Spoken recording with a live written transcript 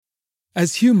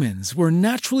As humans, we're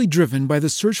naturally driven by the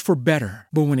search for better.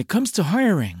 But when it comes to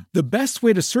hiring, the best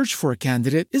way to search for a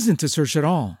candidate isn't to search at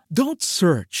all. Don't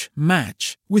search,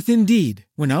 match with Indeed.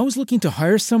 When I was looking to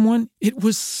hire someone, it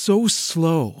was so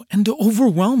slow and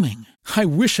overwhelming. I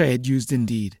wish I had used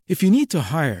Indeed. If you need to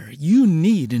hire, you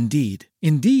need Indeed.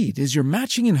 Indeed is your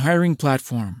matching and hiring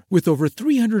platform with over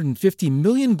 350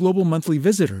 million global monthly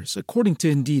visitors, according to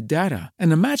Indeed data,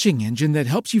 and a matching engine that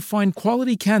helps you find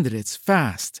quality candidates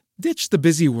fast. Ditch the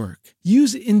busy work.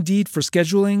 Use Indeed for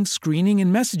scheduling, screening,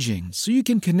 and messaging so you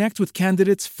can connect with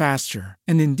candidates faster.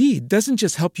 And Indeed doesn't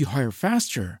just help you hire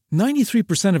faster.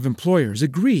 93% of employers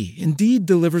agree Indeed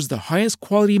delivers the highest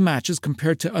quality matches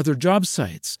compared to other job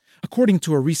sites, according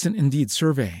to a recent Indeed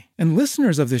survey. And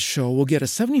listeners of this show will get a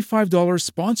 $75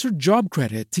 sponsored job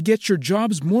credit to get your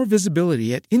jobs more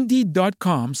visibility at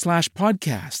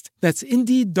Indeed.com/podcast. That's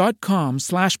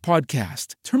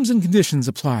Indeed.com/podcast. Terms and conditions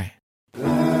apply.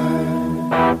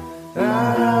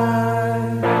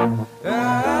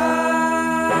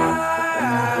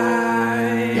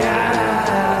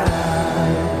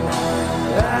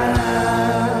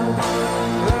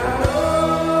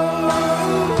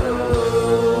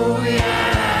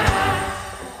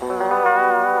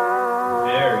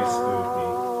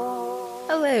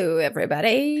 Hello,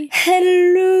 everybody.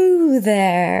 Hello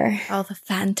there. All the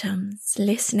phantoms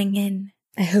listening in.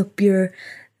 I hope you're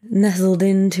nestled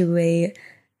into a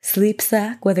sleep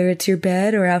sack, whether it's your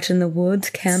bed or out in the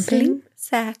woods camping. Sleep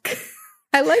sack.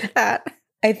 I like that.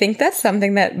 I think that's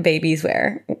something that babies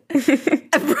wear.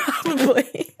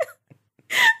 Probably.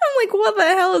 I'm like, what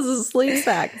the hell is a sleep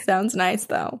sack? Sounds nice,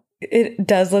 though. It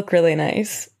does look really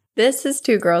nice. This is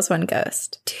Two Girls, One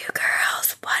Ghost. Two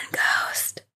girls, one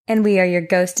ghost. And we are your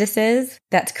ghostesses.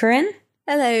 That's Corinne.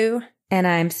 Hello. And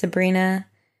I'm Sabrina.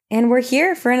 And we're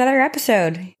here for another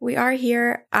episode. We are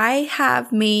here. I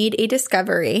have made a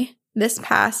discovery this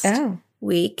past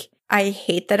week. I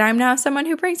hate that I'm now someone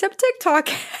who brings up TikTok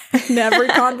in every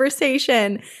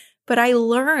conversation, but I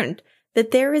learned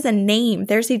that there is a name,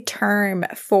 there's a term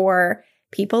for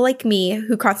people like me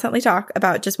who constantly talk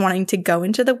about just wanting to go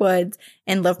into the woods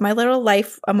and live my little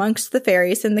life amongst the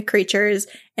fairies and the creatures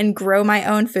and grow my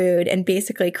own food and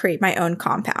basically create my own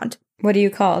compound. What are you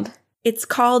called? It's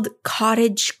called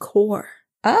cottagecore.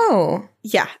 Oh.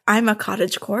 Yeah, I'm a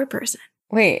cottagecore person.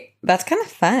 Wait, that's kind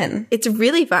of fun. It's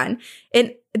really fun.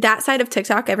 And that side of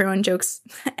TikTok, everyone jokes,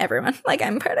 like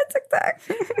I'm part of TikTok.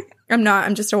 I'm not.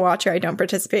 I'm just a watcher. I don't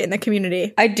participate in the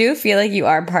community. I do feel like you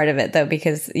are part of it, though,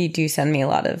 because you do send me a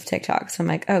lot of TikToks. So I'm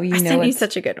like, oh, I sent you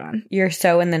such a good one. You're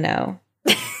so in the know.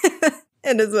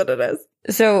 It is what it is.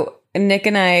 So Nick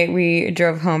and I, we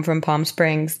drove home from Palm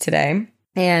Springs today,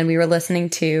 and we were listening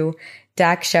to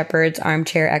Dax Shepard's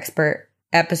Armchair Expert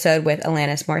episode with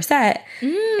Alanis Morissette.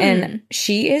 And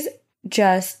she is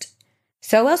just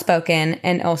so well-spoken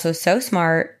and also so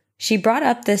smart. She brought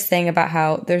up this thing about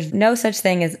how there's no such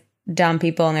thing as dumb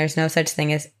people and there's no such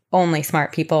thing as only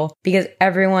smart people because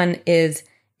everyone is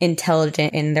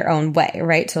intelligent in their own way,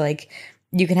 right? So like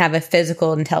you can have a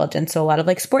physical intelligence. So a lot of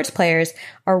like sports players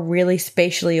are really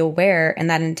spatially aware and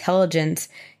that intelligence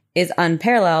is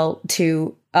unparalleled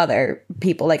to other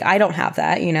people. Like I don't have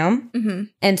that, you know? Mm-hmm.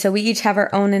 And so we each have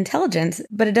our own intelligence,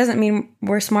 but it doesn't mean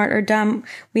we're smart or dumb.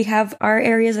 We have our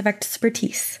areas of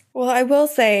expertise. Well, I will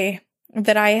say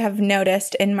that I have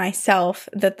noticed in myself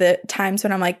that the times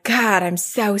when I'm like, God, I'm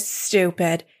so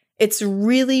stupid, it's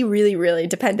really, really, really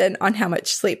dependent on how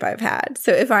much sleep I've had.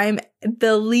 So if I'm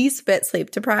the least bit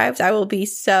sleep deprived, I will be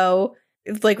so,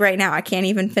 like right now, I can't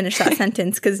even finish that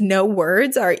sentence because no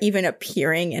words are even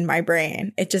appearing in my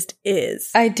brain. It just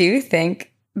is. I do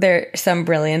think some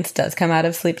brilliance does come out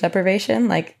of sleep deprivation.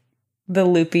 Like the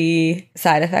loopy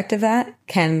side effect of that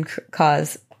can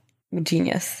cause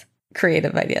genius.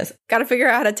 Creative ideas. Got to figure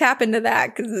out how to tap into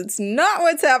that because it's not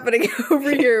what's happening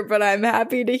over here, but I'm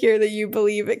happy to hear that you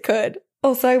believe it could.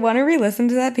 Also, I want to re-listen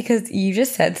to that because you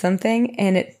just said something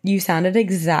and you sounded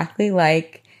exactly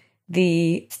like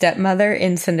the stepmother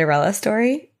in Cinderella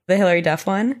story, the Hilary Duff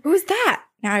one. Who's that?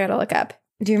 Now I got to look up.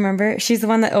 Do you remember? She's the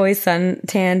one that always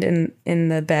sun-tanned in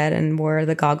the bed and wore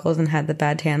the goggles and had the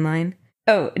bad tan line.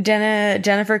 Oh,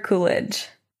 Jennifer Coolidge.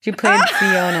 She played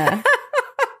Fiona.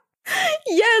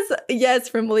 Yes,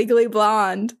 from Legally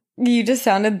Blonde. You just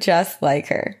sounded just like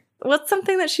her. What's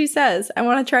something that she says? I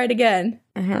want to try it again.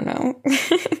 I don't know.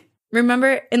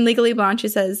 Remember in Legally Blonde, she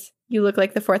says, "You look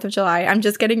like the 4th of July." I'm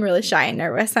just getting really shy and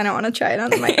nervous. I don't want to try it on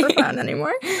the microphone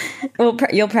anymore. Well,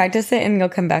 you'll practice it and you'll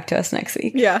come back to us next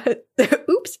week. Yeah.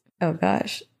 Oops. Oh,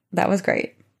 gosh. That was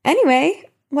great. Anyway,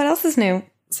 what else is new?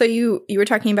 So you were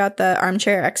talking about the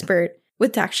Armchair Expert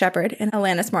with Dax Shepard and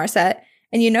Alanis Morissette.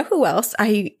 And you know who else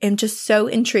I am just so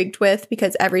intrigued with,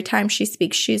 because every time she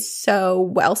speaks, she's so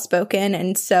well-spoken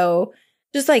and so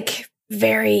just like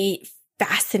very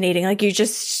fascinating. Like you're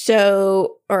just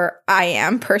so, or I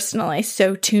am personally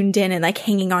so tuned in and like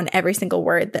hanging on every single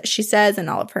word that she says and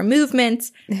all of her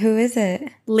movements. Who is it?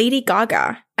 Lady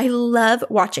Gaga. I love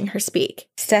watching her speak.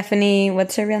 Stephanie,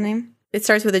 what's her real name? It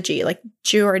starts with a G, like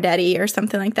Giordetti or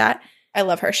something like that. I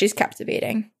love her. She's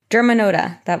captivating.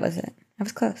 Germanota. That was it. I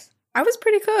was close. I was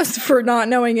pretty close for not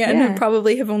knowing it, and I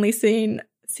probably have only seen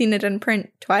it in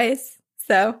print twice.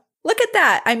 So look at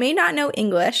that. I may not know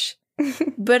English,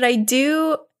 but I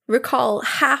do recall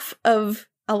half of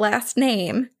a last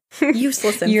name.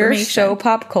 Useless information. You're so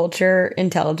pop culture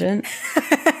intelligent.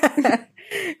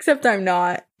 Except I'm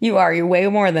not. You are. You're way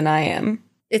more than I am.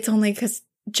 It's only because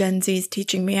Gen Z's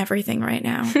teaching me everything right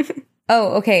now.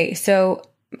 Oh, okay. So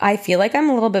I feel like I'm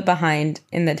a little bit behind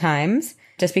in the times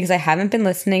just because I haven't been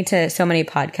listening to so many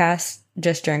podcasts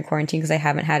just during quarantine because I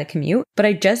haven't had a commute. But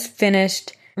I just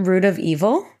finished Root of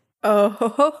Evil.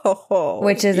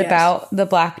 Which is about the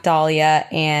Black Dahlia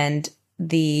and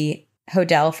the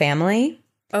Hodel family.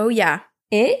 Oh, yeah.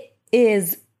 It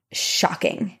is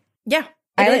shocking. Yeah.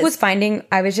 I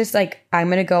was just like, I'm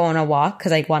going to go on a walk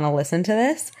because I want to listen to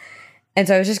this. And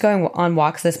so I was just going on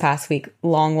walks this past week,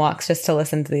 long walks, just to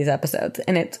listen to these episodes.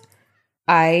 And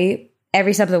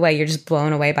every step of the way, you're just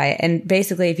blown away by it. And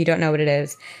basically, if you don't know what it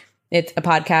is, it's a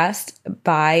podcast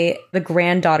by the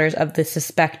granddaughters of the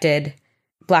suspected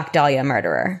Black Dahlia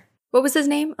murderer. What was his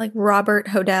name? Like Robert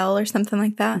Hodel or something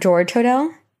like that? George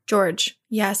Hodel? George,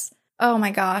 yes. Oh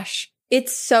my gosh.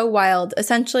 It's so wild.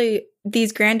 Essentially,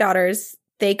 these granddaughters,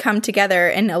 they come together,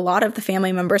 and a lot of the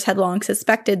family members had long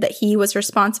suspected that he was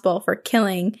responsible for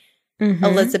killing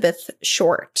Elizabeth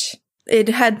Short. It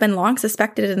had been long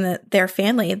suspected in their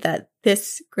family that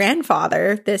this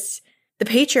grandfather, the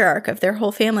patriarch of their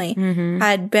whole family,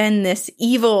 had been this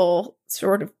evil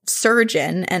sort of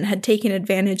surgeon and had taken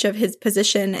advantage of his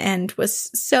position and was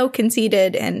so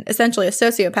conceited and essentially a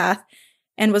sociopath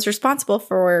and was responsible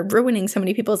for ruining so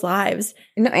many people's lives.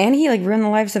 No, and he like ruined the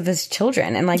lives of his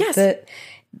children. And like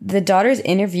the daughters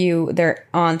interview their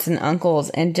aunts and uncles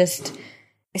and just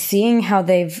seeing how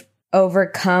they've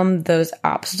overcome those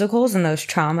obstacles and those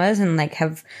traumas and like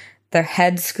have their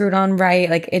heads screwed on right.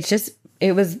 Like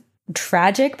it was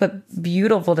tragic, but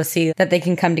beautiful to see that they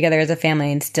can come together as a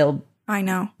family and still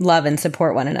love and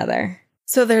support one another.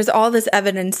 So there's all this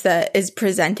evidence that is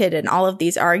presented in all of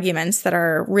these arguments that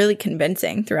are really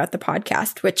convincing throughout the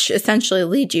podcast, which essentially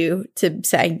lead you to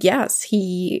say, yes,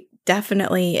 he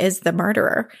definitely is the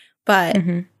murderer. But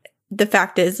the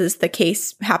fact is the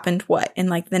case happened, in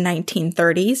like the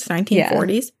 1930s,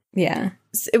 1940s? Yeah.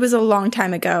 It was a long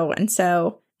time ago. And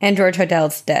George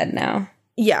Hodel's dead now.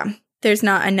 Yeah. There's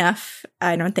not enough,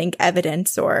 I don't think,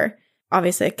 evidence or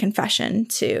obviously a confession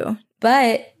to.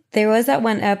 But there was that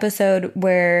one episode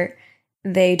where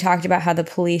they talked about how the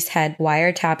police had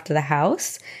wiretapped the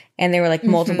house, and there were like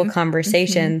multiple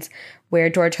conversations where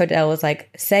George Hodel was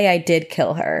like, say I did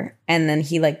kill her. And then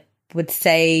he like would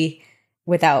say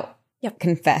without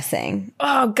confessing.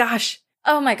 Oh gosh.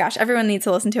 Oh my gosh. Everyone needs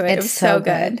to listen to it. It was so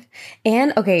good.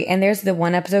 And there's the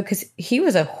one episode because he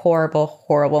was a horrible,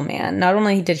 horrible man. Not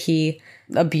only did he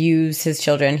abuse his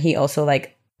children, he also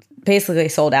like basically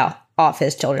sold off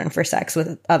his children for sex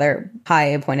with other high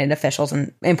appointed officials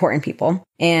and important people.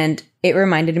 And it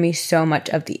reminded me so much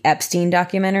of the Epstein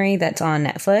documentary that's on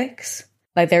Netflix.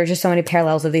 Like there were just so many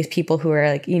parallels of these people who are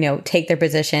like, take their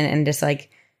position and just like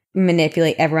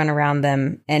manipulate everyone around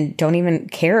them and don't even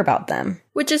care about them.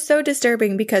 Which is so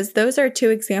disturbing because those are two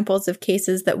examples of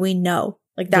cases that we know.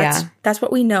 Like that's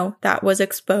what we know that was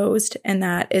exposed and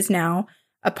that is now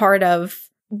a part of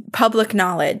public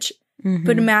knowledge.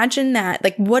 But imagine that,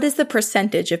 like, what is the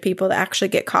percentage of people that actually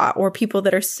get caught, or people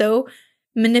that are so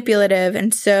manipulative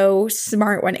and so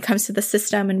smart when it comes to the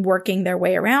system and working their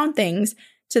way around things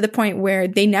to the point where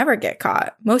they never get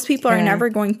caught? Most people are never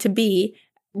going to be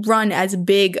run as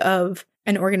big of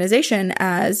an organization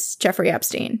as Jeffrey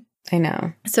Epstein. I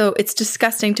know. So it's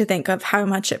disgusting to think of how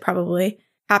much it probably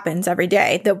happens every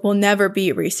day that will never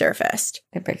be resurfaced.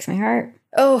 It breaks my heart.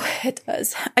 Oh, it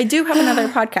does. I do have another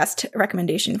podcast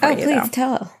recommendation for you. Oh, please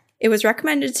tell. It was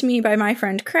recommended to me by my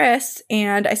friend Chris,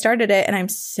 and I started it, and I'm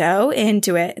so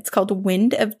into it. It's called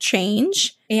Wind of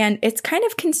Change, and it's kind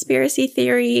of conspiracy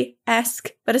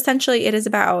theory-esque, but essentially it is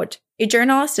about a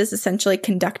journalist is essentially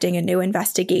conducting a new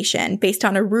investigation based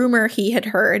on a rumor he had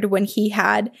heard when he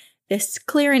had this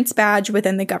clearance badge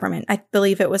within the government. I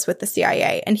believe it was with the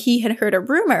CIA, and he had heard a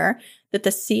rumor that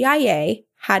the CIA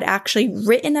had actually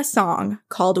written a song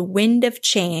called Wind of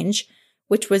Change,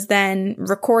 which was then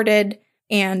recorded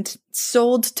and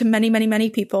sold to many, many,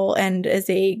 many people and is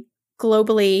a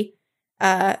globally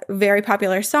very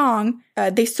popular song.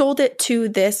 They sold it to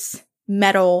this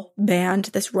metal band,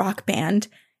 this rock band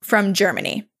from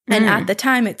Germany. And at the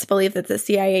time, it's believed that the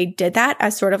CIA did that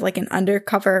as sort of like an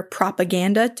undercover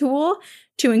propaganda tool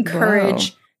to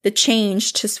encourage the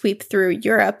change to sweep through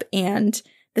Europe and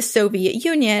the Soviet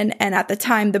Union. And at the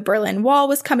time, the Berlin Wall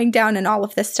was coming down and all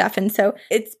of this stuff. And so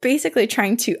it's basically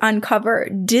trying to uncover,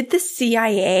 did the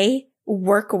CIA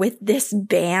work with this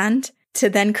band to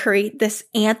then create this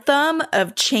anthem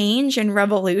of change and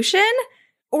revolution?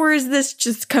 Or is this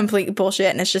just complete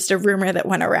bullshit and it's just a rumor that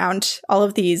went around all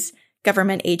of these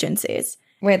government agencies?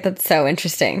 Wait, that's so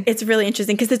interesting. It's really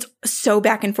interesting because it's so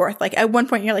back and forth. Like at one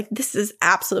point you're like, this is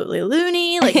absolutely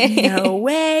loony. Like, no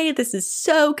way. This is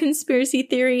so conspiracy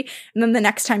theory. And then the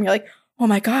next time you're like, oh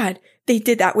my God, they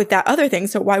did that with that other thing.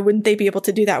 So why wouldn't they be able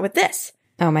to do that with this?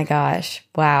 Oh my gosh.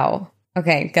 Wow.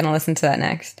 Okay. Gonna listen to that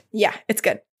next. Yeah, it's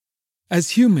good.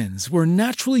 As humans, we're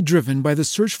naturally driven by the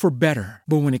search for better.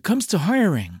 But when it comes to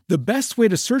hiring, the best way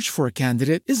to search for a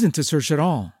candidate isn't to search at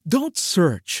all. Don't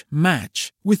search,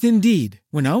 match with Indeed.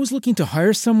 When I was looking to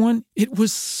hire someone, it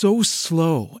was so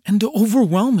slow and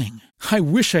overwhelming. I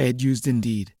wish I had used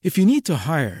Indeed. If you need to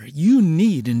hire, you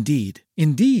need Indeed.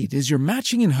 Indeed is your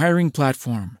matching and hiring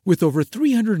platform with over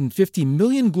 350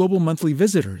 million global monthly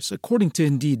visitors, according to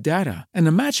Indeed data, and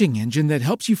a matching engine that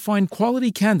helps you find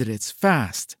quality candidates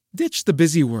fast. Ditch the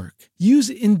busy work. Use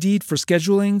Indeed for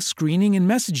scheduling, screening, and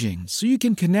messaging so you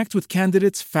can connect with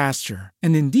candidates faster.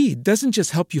 And Indeed doesn't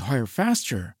just help you hire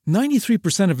faster.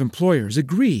 93% of employers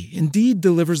agree Indeed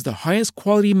delivers the highest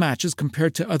quality matches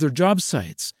compared to other job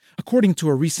sites, according to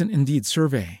a recent Indeed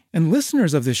survey. And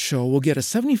listeners of this show will get a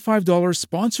 $75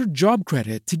 sponsored job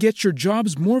credit to get your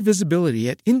jobs more visibility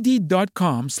at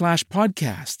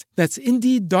Indeed.com/podcast. That's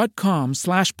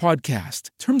Indeed.com/podcast.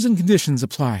 Terms and conditions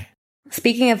apply.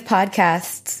 Speaking of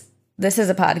podcasts, this is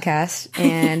a podcast,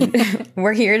 and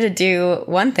we're here to do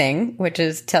one thing, which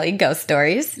is tell you ghost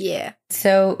stories. Yeah.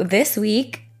 So this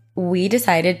week, we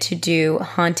decided to do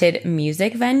haunted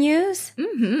music venues,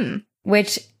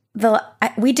 which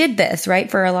we did this, right,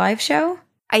 for a live show?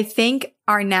 I think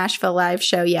our Nashville live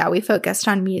show, yeah, we focused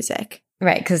on music.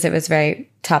 Right, because it was very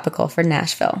topical for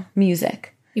Nashville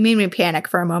music. You made me panic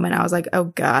for a moment. I was like, oh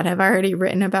God, have I already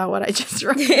written about what I just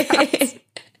wrote about?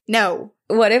 No.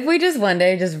 What if we just one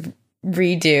day just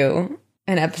redo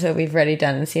an episode we've already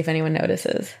done and see if anyone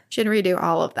notices? Should redo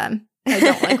all of them. I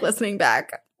don't like listening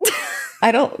back.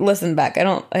 I don't listen back.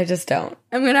 I just don't.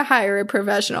 I'm going to hire a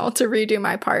professional to redo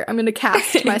my part. I'm going to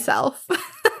cast myself.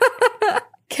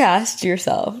 Cast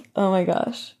yourself. Oh my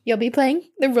gosh. You'll be playing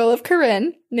the role of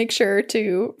Corinne. Make sure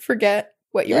to forget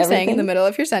what you were saying in the middle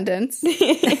of your sentence.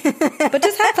 But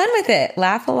just have fun with it.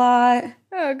 Laugh a lot.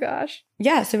 Oh, gosh.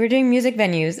 Yeah, so we're doing music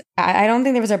venues. I don't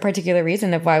think there was a particular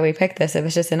reason of why we picked this. It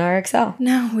was just in our Excel.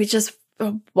 No, we just,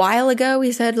 a while ago,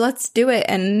 we said, let's do it.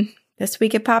 And this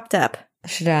week it popped up.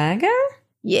 Should I go?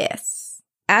 Yes.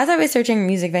 As I was searching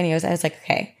music venues, I was like,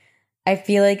 okay, I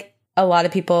feel like a lot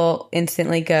of people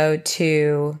instantly go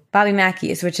to Bobby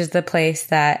Mackey's, which is the place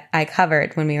that I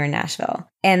covered when we were in Nashville.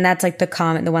 And that's like the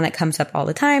one that comes up all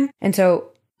the time. And so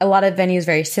a lot of venues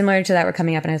very similar to that were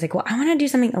coming up, and I was like, well, I want to do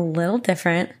something a little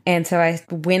different. And so I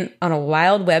went on a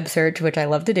wild web search, which I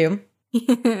love to do.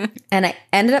 And I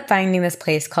ended up finding this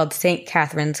place called St.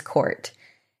 Catherine's Court.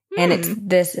 And it's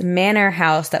this manor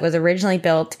house that was originally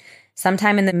built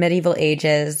sometime in the medieval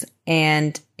ages.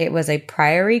 And it was a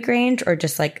priory grange, or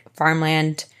just like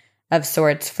farmland of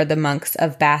sorts, for the monks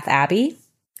of Bath Abbey.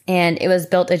 And it was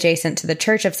built adjacent to the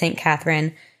Church of St.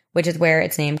 Catherine, which is where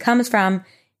its name comes from,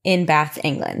 in Bath,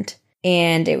 England.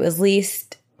 And it was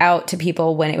leased out to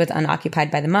people when it was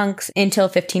unoccupied by the monks until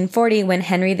 1540, when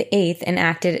Henry VIII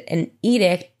enacted an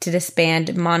edict to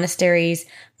disband monasteries,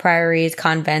 priories,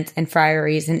 convents, and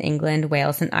friaries in England,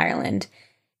 Wales, and Ireland.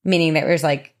 Meaning that it was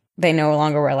like they no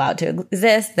longer were allowed to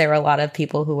exist. There were a lot of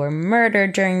people who were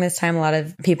murdered during this time, a lot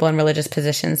of people in religious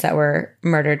positions that were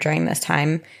murdered during this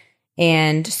time.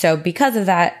 And so because of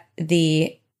that,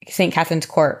 the St. Catherine's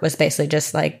Court was basically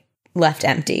just like left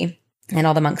empty, and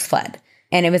all the monks fled.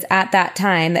 And it was at that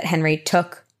time that Henry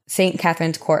took St.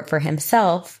 Catherine's Court for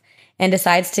himself and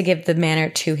decides to give the manor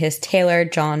to his tailor,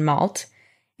 John Malt.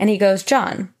 And he goes,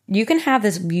 John, you can have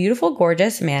this beautiful,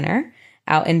 gorgeous manor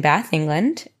out in Bath,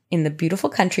 England, in the beautiful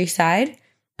countryside,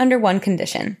 under one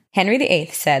condition. Henry VIII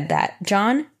said that,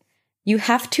 John, you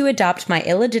have to adopt my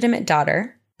illegitimate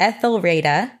daughter,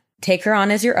 Ethelreda, take her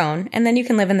on as your own, and then you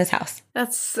can live in this house.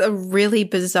 That's a really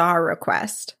bizarre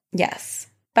request. Yes.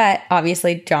 But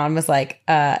obviously John was like,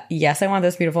 yes, I want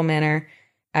this beautiful manor.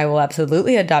 I will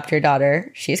absolutely adopt your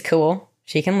daughter. She's cool.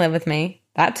 She can live with me.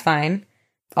 That's fine.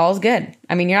 All's good.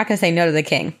 I mean, you're not going to say no to the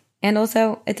king. And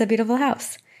also, it's a beautiful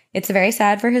house. It's very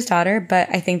sad for his daughter, but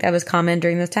I think that was common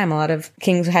during this time. A lot of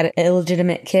kings had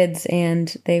illegitimate kids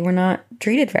and they were not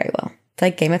treated very well. It's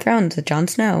like Game of Thrones with Jon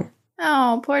Snow.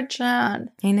 Oh, poor John.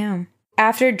 I know.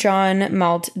 After John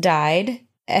Malt died,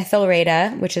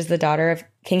 Ethelreda, which is the daughter of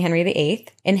King Henry VIII,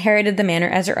 inherited the manor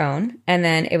as her own. And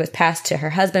then it was passed to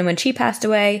her husband when she passed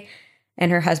away.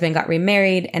 And her husband got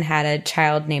remarried and had a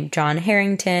child named John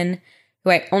Harrington, who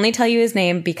I only tell you his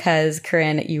name because,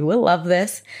 Corinne, you will love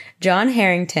this. John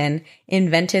Harrington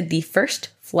invented the first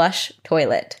flush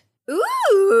toilet.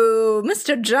 Ooh,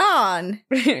 Mr. John.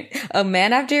 A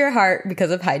man after your heart because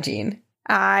of hygiene.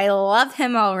 I love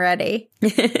him already.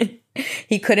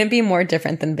 He couldn't be more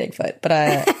different than Bigfoot,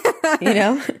 but, you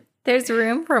know. There's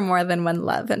room for more than one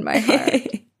love in my heart.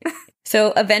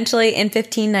 So eventually in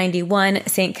 1591,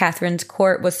 St. Catherine's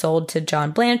Court was sold to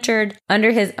John Blanchard.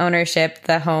 Under his ownership,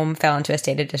 the home fell into a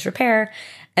state of disrepair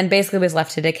and basically was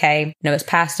left to decay. And it was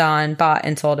passed on, bought,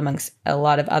 and sold amongst a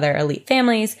lot of other elite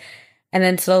families, and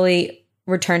then slowly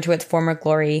returned to its former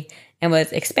glory and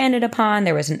was expanded upon.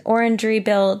 There was an orangery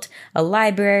built, a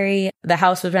library, the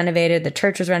house was renovated, the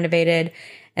church was renovated,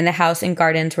 and the house and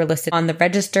gardens were listed on the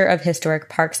Register of Historic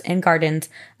Parks and Gardens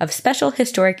of Special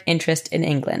Historic Interest in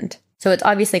England. So it's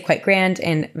obviously quite grand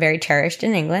and very cherished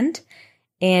in England.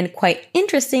 And quite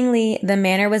interestingly, the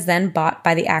manor was then bought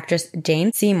by the actress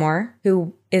Jane Seymour,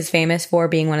 who is famous for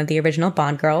being one of the original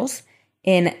Bond girls,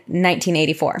 in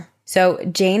 1984. So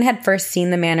Jane had first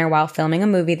seen the manor while filming a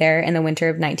movie there in the winter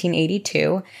of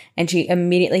 1982, and she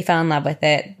immediately fell in love with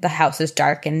it. The house is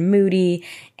dark and moody,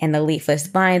 and the leafless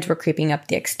vines were creeping up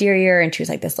the exterior, and she was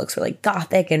like, this looks really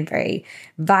gothic and very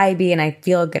vibey, and I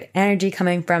feel a good energy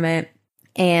coming from it.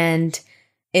 And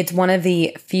it's one of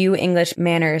the few English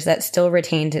manors that still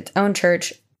retains its own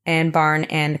church and barn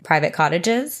and private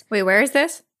cottages. Wait, where is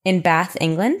this? In Bath,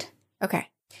 England. Okay.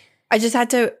 I just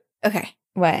had to... Okay.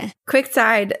 What? Quick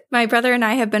side. My brother and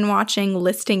I have been watching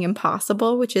Listing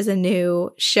Impossible, which is a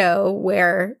new show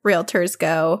where realtors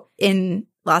go in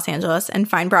Los Angeles and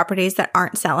find properties that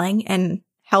aren't selling and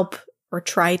help or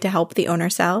try to help the owner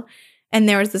sell. And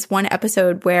there was this one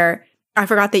episode where I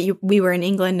forgot that we were in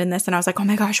England in this, and I was like, oh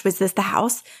my gosh, was this the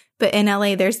house? But in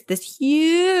LA, there's this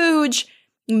huge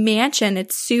mansion.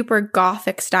 It's super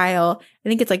gothic style. I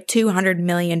think it's like $200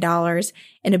 million,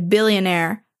 and a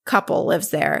billionaire couple lives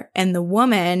there. And the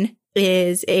woman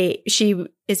is a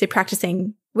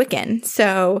practicing Wiccan.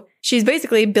 So she's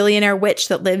basically a billionaire witch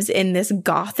that lives in this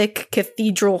gothic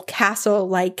cathedral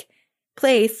castle-like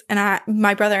place. And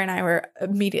my brother and I were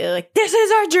immediately like, this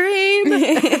is our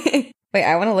dream. Wait,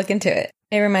 I want to look into it.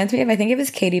 It reminds me of, I think it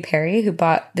was Katy Perry who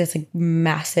bought this like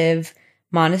massive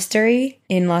monastery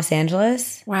in Los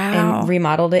Angeles. Wow. And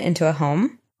remodeled it into a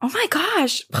home. Oh my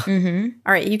gosh. Mm-hmm.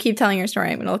 All right, you keep telling your story.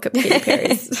 I'm going to look up Katy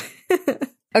Perry's.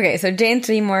 Okay, so Jane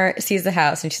Seymour sees the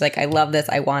house and she's like, I love this.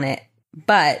 I want it.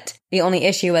 But the only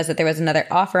issue was that there was another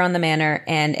offer on the manor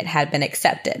and it had been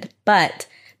accepted. But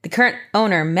the current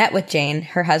owner met with Jane,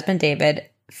 her husband David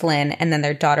Flynn, and then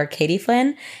their daughter Katie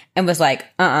Flynn, and was like,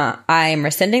 I'm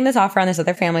rescinding this offer on this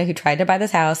other family who tried to buy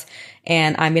this house,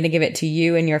 and I'm going to give it to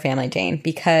you and your family, Jane,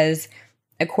 because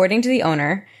according to the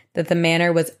owner, that the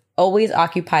manor was always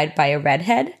occupied by a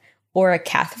redhead or a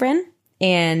Catherine,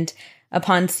 and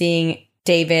upon seeing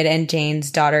David and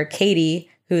Jane's daughter Katie,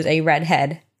 who's a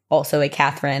redhead, also a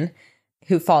Catherine,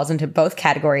 who falls into both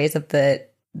categories of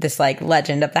this like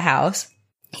legend of the house,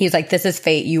 he's like, this is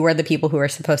fate. You are the people who are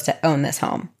supposed to own this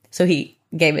home. So he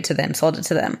gave it to them, sold it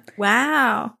to them.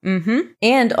 Wow. Mm-hmm.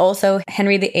 And also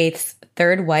Henry VIII's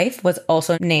third wife was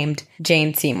also named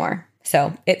Jane Seymour.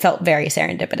 So it felt very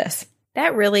serendipitous.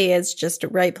 That really is just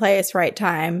right place, right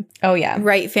time. Oh, yeah.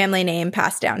 Right family name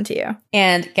passed down to you.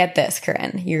 And get this,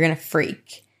 Corinne, you're going to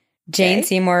freak. Jane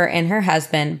Seymour and her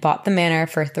husband bought the manor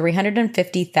for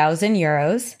 350,000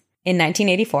 euros in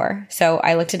 1984. So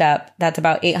I looked it up. That's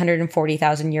about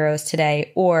 840,000 euros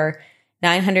today, or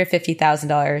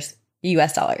 $950,000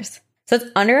 US dollars. So it's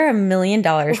under $1 million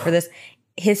for this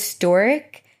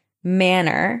historic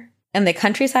manor in the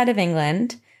countryside of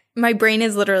England. My brain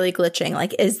is literally glitching.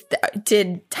 Like,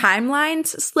 did timelines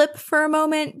slip for a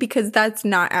moment? Because that's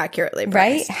not accurately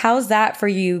priced. Right? How's that for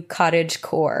you, cottage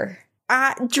core?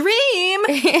 Dream.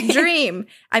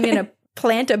 I'm going to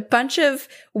plant a bunch of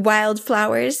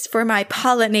wildflowers for my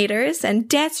pollinators and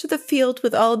dance through the field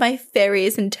with all my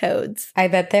fairies and toads. I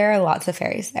bet there are lots of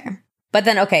fairies there. But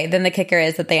then, then the kicker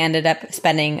is that they ended up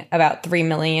spending about 3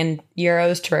 million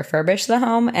euros to refurbish the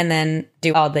home and then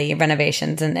do all the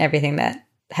renovations and everything that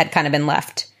had kind of been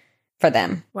left for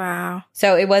them. Wow.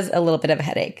 So it was a little bit of a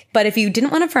headache. But if you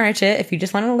didn't want to furnish it, if you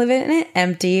just wanted to live in it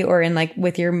empty or in like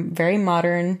with your very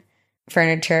modern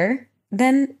furniture,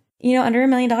 then, you know, under $1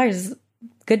 million is a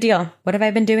good deal. What have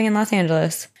I been doing in Los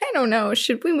Angeles? I don't know.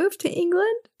 Should we move to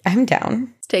England? I'm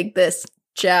down. Let's take this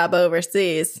jab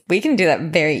overseas. We can do that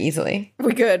very easily.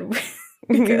 We could.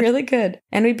 We really could.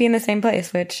 And we'd be in the same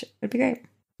place, which would be great.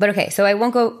 But okay, so I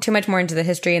won't go too much more into the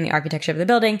history and the architecture of the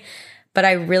building, but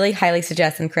I really highly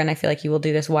suggest, and Corinne, I feel like you will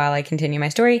do this while I continue my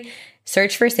story,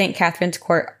 search for St. Catherine's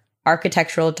Court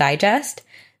Architectural Digest,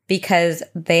 because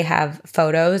they have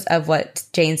photos of what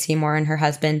Jane Seymour and her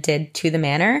husband did to the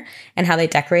manor and how they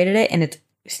decorated it. And it's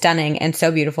stunning and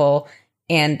so beautiful.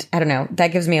 And I don't know, that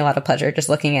gives me a lot of pleasure just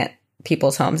looking at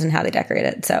people's homes and how they decorate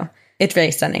it. So it's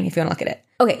very stunning if you want to look at it.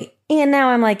 Okay. And now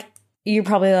I'm like, you're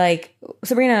probably like,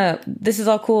 Sabrina, this is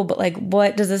all cool, but like,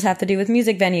 what does this have to do with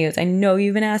music venues? I know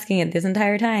you've been asking it this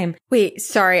entire time. Wait,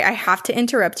 sorry, I have to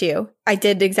interrupt you. I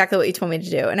did exactly what you told me to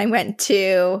do. And I went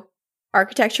to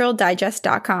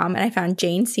architecturaldigest.com and I found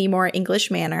Jane Seymour English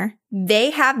Manor.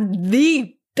 They have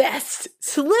the best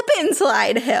slip and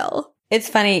slide hill. It's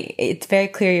funny. It's very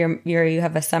clear you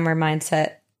have a summer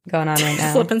mindset going on right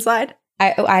now. Slip and slide.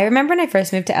 I remember when I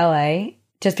first moved to LA,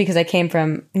 just because I came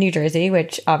from New Jersey,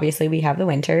 which obviously we have the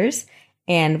winters,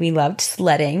 and we loved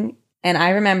sledding. And I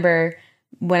remember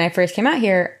when I first came out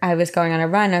here, I was going on a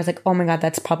run. I was like, oh my God,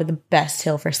 that's probably the best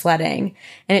hill for sledding.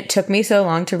 And it took me so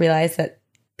long to realize that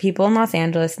people in Los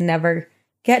Angeles never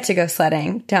get to go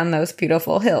sledding down those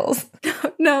beautiful hills.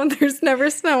 No, there's never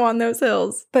snow on those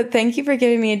hills. But thank you for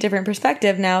giving me a different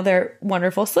perspective. Now they're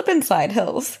wonderful slip and slide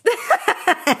hills.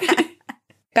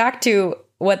 Back to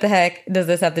what the heck does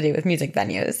this have to do with music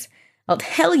venues? I'll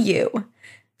tell you.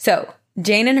 So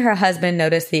Jane and her husband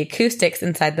noticed the acoustics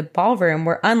inside the ballroom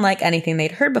were unlike anything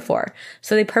they'd heard before.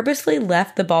 So they purposely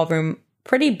left the ballroom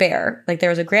pretty bare. Like there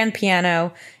was a grand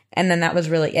piano and then that was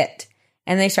really it.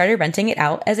 And they started renting it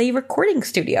out as a recording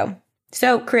studio.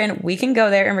 So, Corinne, we can go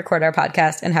there and record our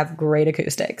podcast and have great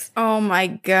acoustics. Oh my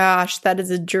gosh, that is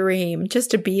a dream,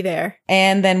 just to be there.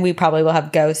 And then we probably will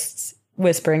have ghosts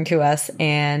whispering to us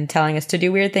and telling us to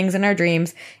do weird things in our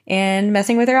dreams and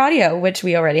messing with our audio, which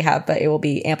we already have, but it will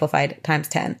be amplified times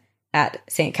 10 at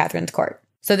St. Catherine's Court.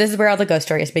 So this is where all the ghost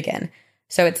stories begin.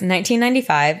 So it's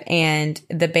 1995 and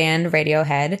the band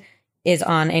Radiohead is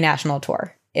on a national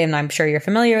tour. And I'm sure you're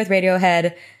familiar with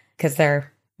Radiohead because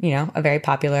they're, you know, a very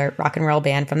popular rock and roll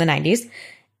band from the 90s.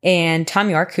 And Thom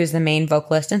Yorke, who's the main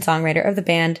vocalist and songwriter of the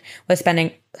band, was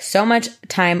spending so much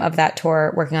time of that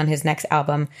tour working on his next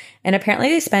album. And apparently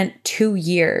they spent 2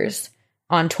 years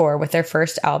on tour with their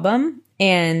first album.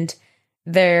 And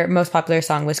their most popular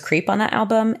song was Creep on that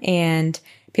album. And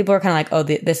people were kind of like, oh,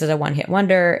 this is a one-hit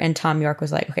wonder. And Thom Yorke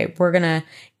was like, okay, we're going to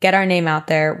get our name out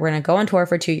there. We're going to go on tour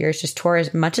for 2 years, just tour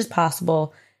as much as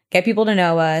possible, get people to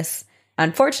know us.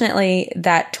 Unfortunately,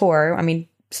 that tour, I mean,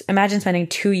 imagine spending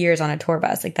 2 years on a tour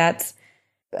bus. Like that's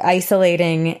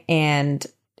isolating and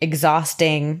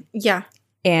exhausting. Yeah.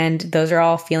 And those are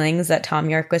all feelings that Thom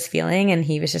Yorke was feeling. And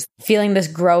he was just feeling this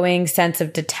growing sense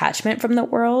of detachment from the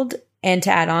world. And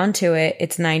to add on to it,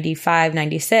 it's 95,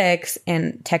 96,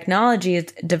 and technology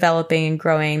is developing and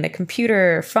growing. The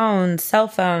computer, phones, cell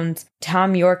phones.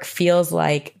 Thom Yorke feels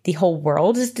like the whole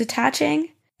world is detaching.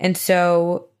 And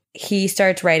so he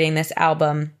starts writing this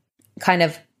album kind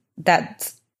of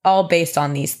that's all based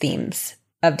on these themes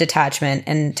of detachment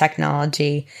and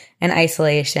technology and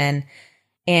isolation.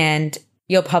 And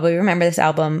you'll probably remember this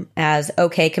album as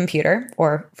OK Computer,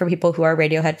 or for people who are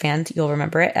Radiohead fans, you'll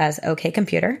remember it as OK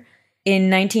Computer.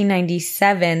 In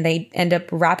 1997, they end up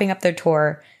wrapping up their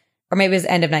tour, or maybe it was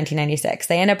the end of 1996.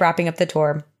 They end up wrapping up the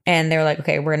tour and they were like,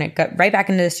 okay, we're going to go right back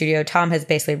into the studio. Thom has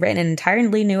basically written an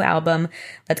entirely new album.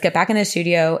 Let's get back in the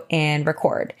studio and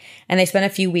record. And they spent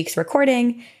a few weeks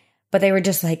recording, but they were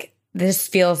just like, this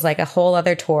feels like a whole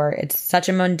other tour. It's such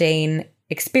a mundane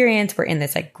experience. We're in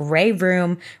this like gray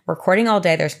room, recording all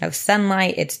day. There's no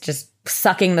sunlight. It's just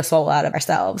sucking the soul out of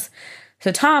ourselves.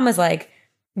 So Thom was like,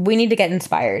 we need to get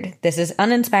inspired. This is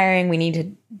uninspiring. We need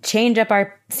to change up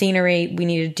our scenery. We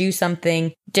need to do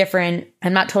something different.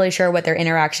 I'm not totally sure what their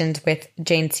interactions with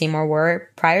Jane Seymour were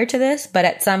prior to this, but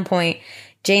at some point,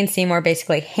 Jane Seymour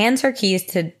basically hands her keys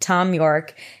to Thom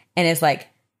Yorke and is like,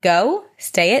 go,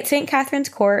 stay at St. Catherine's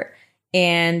Court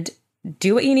and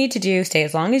do what you need to do. Stay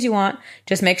as long as you want.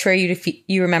 Just make sure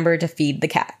you remember to feed the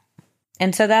cat.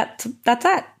 And so that's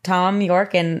that. Thom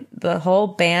Yorke and the whole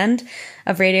band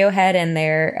of Radiohead and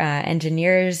their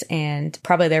engineers and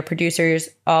probably their producers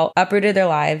all uprooted their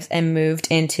lives and moved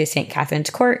into St.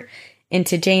 Catherine's Court,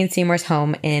 into Jane Seymour's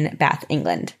home in Bath,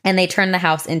 England. And they turned the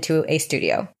house into a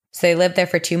studio. So they lived there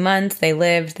for 2 months. They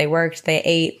lived, they worked, they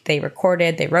ate, they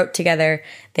recorded, they wrote together.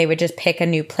 They would just pick a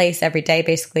new place every day,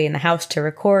 basically in the house to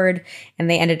record. And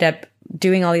they ended up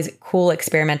doing all these cool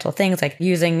experimental things, like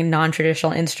using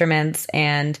non-traditional instruments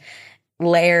and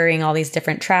layering all these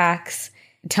different tracks.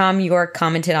 Thom Yorke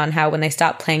commented on how when they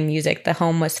stopped playing music, the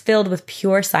home was filled with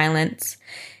pure silence.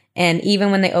 And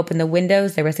even when they opened the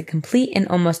windows, there was a complete and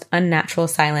almost unnatural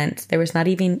silence. There was not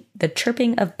even the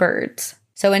chirping of birds.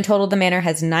 So in total, the manor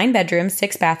has 9 bedrooms,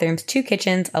 6 bathrooms, 2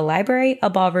 kitchens, a library, a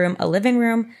ballroom, a living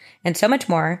room, and so much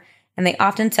more. And they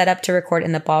often set up to record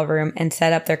in the ballroom and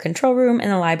set up their control room in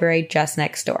the library just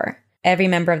next door. Every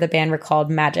member of the band recalled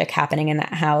magic happening in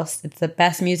that house. It's the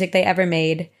best music they ever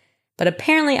made. But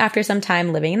apparently after some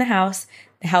time living in the house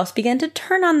began to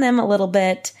turn on them a little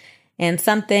bit, and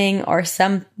something or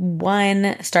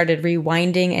someone started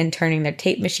rewinding and turning their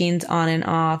tape machines on and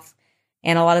off.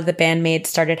 And a lot of the bandmates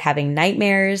started having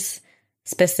nightmares.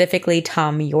 Specifically,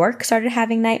 Thom Yorke started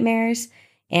having nightmares,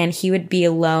 and he would be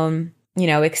alone,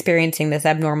 experiencing this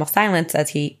abnormal silence, as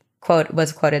he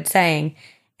was quoted saying,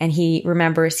 and he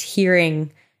remembers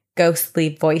hearing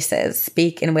ghostly voices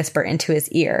speak and whisper into his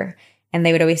ear, and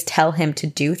they would always tell him to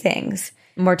do things.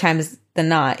 More times than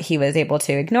not, he was able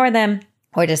to ignore them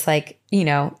or just think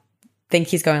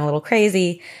he's going a little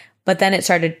crazy. But then it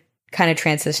started kind of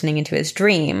transitioning into his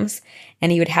dreams,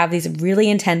 and he would have these really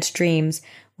intense dreams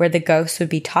where the ghosts would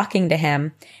be talking to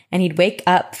him, and he'd wake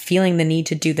up feeling the need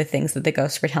to do the things that the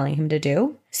ghosts were telling him to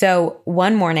do. So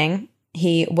one morning,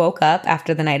 he woke up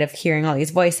after the night of hearing all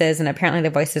these voices, and apparently the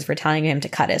voices were telling him to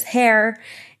cut his hair,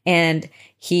 and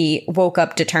he woke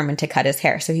up determined to cut his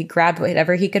hair. So he grabbed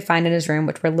whatever he could find in his room,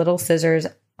 which were little scissors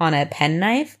on a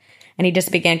penknife, and he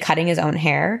just began cutting his own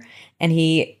hair. And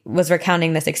he was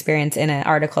recounting this experience in an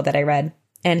article that I read.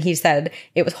 And he said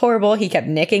it was horrible. He kept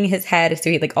nicking his head.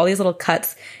 So he had all these little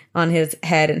cuts on his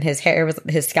head, and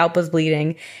his scalp was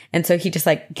bleeding. And so he just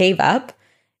gave up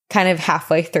kind of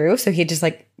halfway through. So he just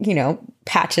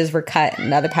patches were cut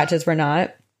and other patches were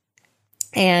not.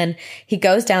 And he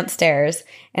goes downstairs,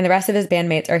 and the rest of his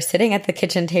bandmates are sitting at the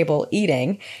kitchen table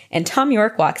eating. And Thom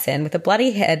Yorke walks in with a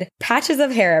bloody head, patches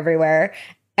of hair everywhere.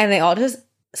 And they all just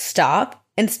stop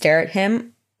and stare at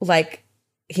him like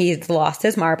he's lost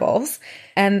his marbles.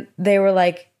 And they were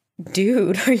like,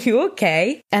 dude, are you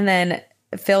okay? And then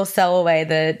Phil Selway,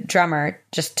 the drummer,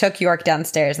 just took Yorke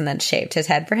downstairs and then shaved his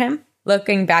head for him.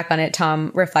 Looking back on it,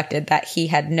 Thom reflected that he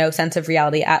had no sense of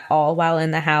reality at all while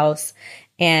in the house.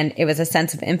 And it was a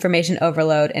sense of information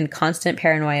overload and constant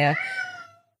paranoia,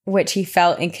 which he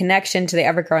felt in connection to the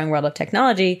ever-growing world of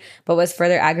technology, but was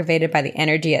further aggravated by the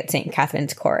energy at St.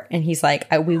 Catherine's Court. And he's like,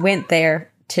 we went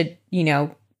there to,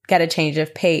 get a change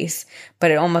of pace,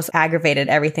 but it almost aggravated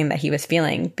everything that he was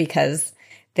feeling because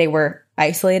they were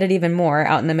isolated even more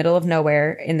out in the middle of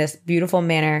nowhere in this beautiful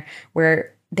manor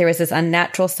where there was this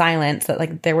unnatural silence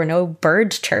that there were no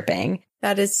birds chirping.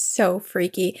 That is so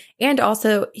freaky. And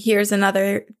also, here's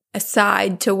another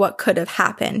aside to what could have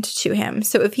happened to him.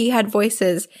 So if he had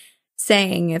voices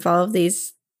saying, if all of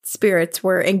these spirits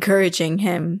were encouraging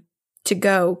him to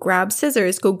go grab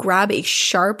scissors, go grab a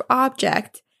sharp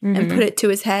object and put it to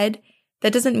his head,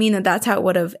 that doesn't mean that that's how it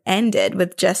would have ended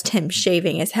with just him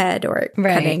shaving his head or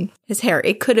cutting his hair.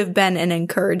 It could have been an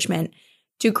encouragement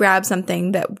to grab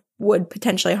something that would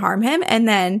potentially harm him and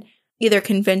then either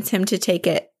convince him to take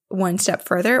it one step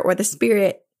further, or the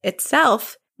spirit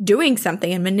itself doing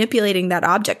something and manipulating that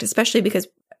object, especially because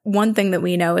one thing that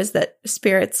we know is that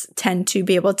spirits tend to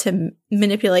be able to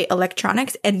manipulate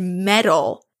electronics and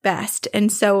metal best.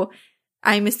 And so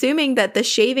I'm assuming that the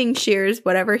shaving shears,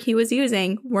 whatever he was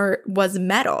using, was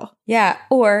metal. Yeah.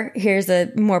 Or here's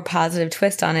a more positive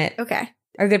twist on it. Okay.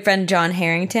 Our good friend John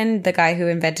Harrington, the guy who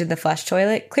invented the flush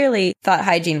toilet, clearly thought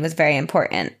hygiene was very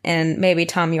important. And maybe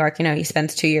Thom Yorke, he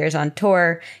spends 2 years on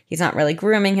tour. He's not really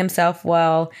grooming himself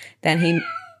well. Then he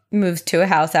moves to a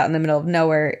house out in the middle of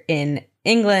nowhere in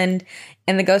England.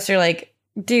 And the ghosts are like,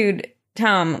 dude,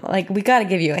 Thom, we got to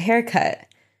give you a haircut.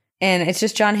 And it's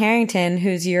just John Harrington,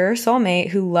 who's your soulmate,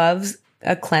 who loves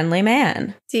a cleanly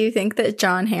man. Do you think that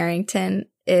John Harrington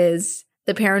is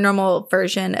the paranormal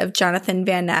version of Jonathan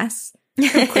Van Ness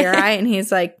from Queer Eye? And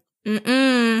he's like,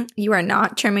 you are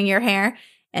not trimming your hair,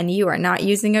 and you are not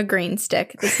using a green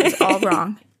stick. This is all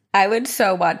wrong. I would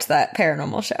so watch that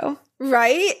paranormal show.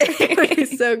 Right? It would be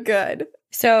so good.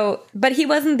 So, but he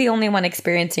wasn't the only one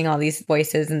experiencing all these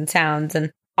voices and sounds.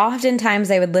 And oftentimes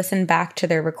they would listen back to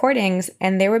their recordings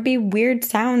and there would be weird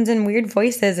sounds and weird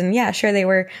voices. And yeah, sure, they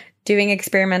were doing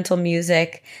experimental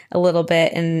music a little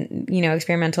bit and,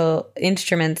 experimental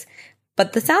instruments.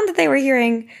 But the sounds that they were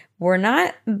hearing were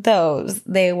not those.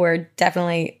 They were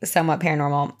definitely somewhat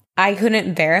paranormal. I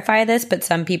couldn't verify this, but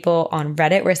some people on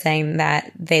Reddit were saying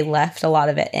that they left a lot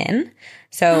of it in.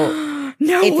 So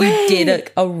No if way. you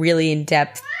did a really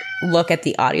in-depth look at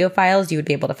the audio files, you would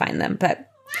be able to find them. But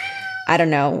I don't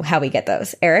know how we get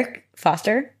those. Eric,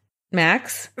 Foster,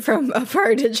 Max From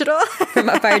Upfire Digital. from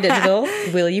Upfire Digital,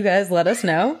 will you guys let us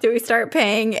know? Do we start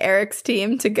paying Eric's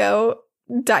team to go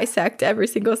dissect every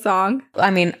single song?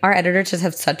 I mean, our editors just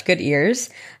have such good ears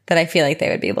that I feel like they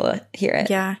would be able to hear it.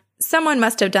 Yeah. Someone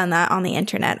must have done that on the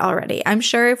internet already. I'm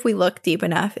sure if we look deep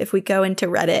enough, if we go into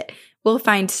Reddit, we'll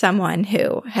find someone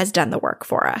who has done the work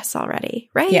for us already,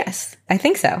 right? Yes, I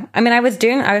think so. I mean, I was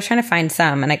trying to find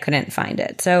some and I couldn't find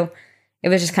it. So it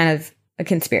was just kind of a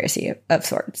conspiracy of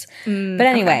sorts. But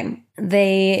anyway,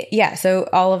 so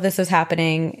all of this was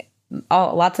happening,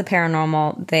 lots of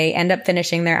paranormal. They end up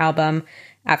finishing their album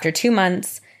after 2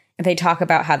 months. They talk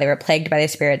about how they were plagued by the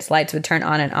spirits. Lights would turn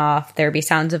on and off. There would be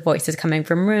sounds of voices coming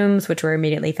from rooms, which were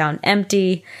immediately found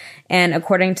empty. And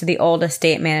according to the old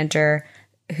estate manager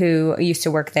who used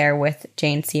to work there with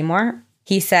Jane Seymour,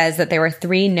 he says that there were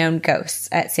 3 known ghosts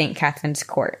at St. Catherine's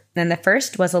Court. And the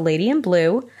first was a lady in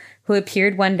blue who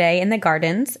appeared one day in the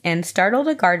gardens and startled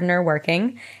a gardener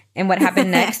working. And what happened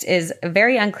next is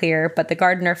very unclear, but the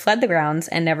gardener fled the grounds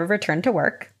and never returned to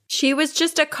work. She was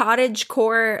just a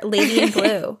cottagecore lady in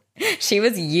blue. She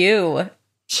was you.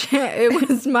 It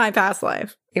was my past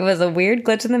life. It was a weird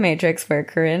glitch in the Matrix where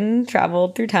Corinne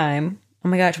traveled through time. Oh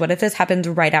my gosh, what if this happens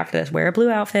right after this? Wear a blue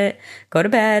outfit, go to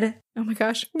bed. Oh my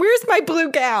gosh. Where's my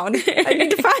blue gown? I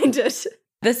need to find it.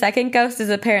 The second ghost is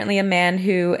apparently a man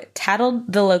who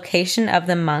tattled the location of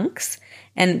the monks,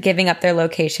 and giving up their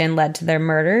location led to their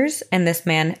murders. And this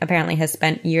man apparently has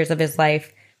spent years of his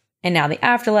life and now the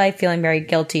afterlife feeling very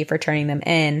guilty for turning them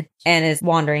in and is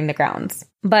wandering the grounds.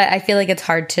 But I feel like it's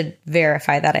hard to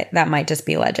verify that that might just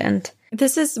be legend.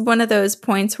 This is one of those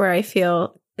points where I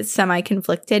feel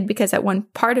semi-conflicted because at one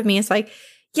part of me is like,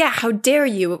 yeah, how dare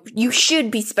you? You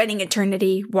should be spending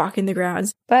eternity walking the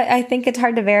grounds. But I think it's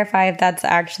hard to verify if that's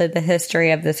actually the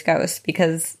history of this ghost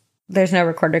because there's no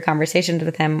recorded conversations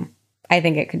with him. I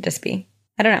think it could just be.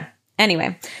 I don't know.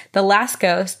 Anyway, the last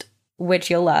ghost, which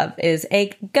you'll love, is a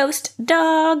ghost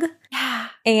dog. Yeah.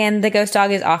 And the ghost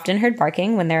dog is often heard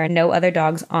barking when there are no other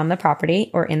dogs on the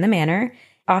property or in the manor.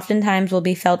 Oftentimes will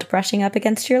be felt brushing up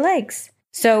against your legs.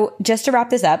 So just to wrap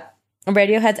this up,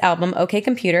 Radiohead's album OK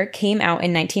Computer came out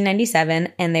in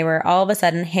 1997, and they were all of a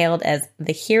sudden hailed as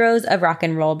the heroes of rock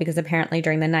and roll because apparently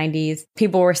during the 90s,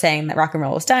 people were saying that rock and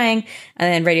roll was dying,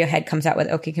 and then Radiohead comes out with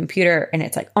OK Computer, and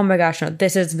it's like, oh my gosh, no,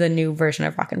 this is the new version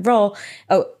of rock and roll.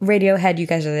 Oh, Radiohead, you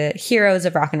guys are the heroes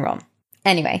of rock and roll.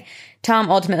 Anyway, Tom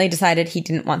ultimately decided he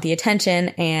didn't want the attention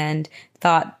and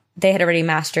thought they had already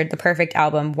mastered the perfect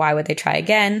album. Why would they try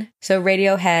again? So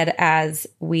Radiohead, as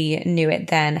we knew it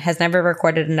then, has never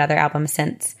recorded another album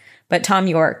since. But Tom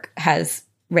York has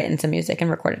written some music and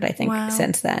recorded, I think,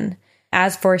 since then.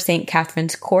 As for St.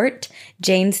 Catherine's Court,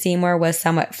 Jane Seymour was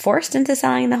somewhat forced into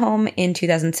selling the home in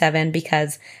 2007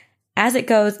 because, as it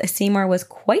goes, Seymour was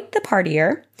quite the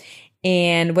partier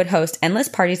and would host endless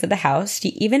parties at the house. She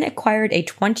even acquired a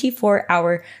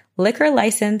 24-hour liquor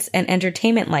license and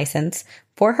entertainment license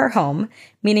for her home,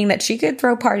 meaning that she could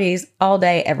throw parties all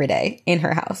day, every day in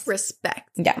her house. Respect.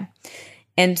 Yeah.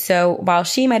 And so while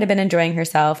she might have been enjoying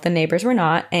herself, the neighbors were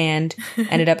not, and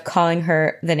ended up calling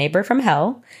her the neighbor from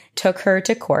hell, took her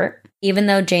to court. Even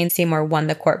though Jane Seymour won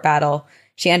the court battle,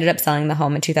 she ended up selling the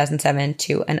home in 2007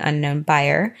 to an unknown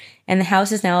buyer, and the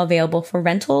house is now available for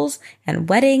rentals and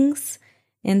weddings.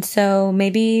 And so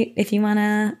maybe if you want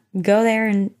to go there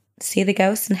and see the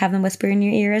ghosts and have them whisper in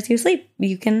your ear as you sleep,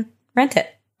 you can rent it.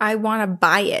 I want to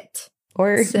buy it.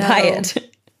 Or buy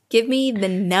it. Give me the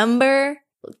number.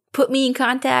 Put me in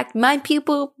contact. My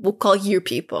people will call your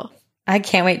people. I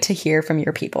can't wait to hear from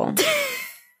your people.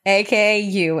 AKA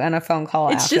you on a phone call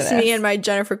it's after just this. Me and my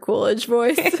Jennifer Coolidge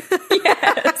voice.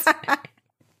 Yes.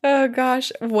 Oh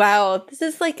gosh. Wow. This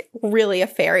is like really a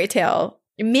fairy tale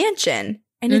mansion.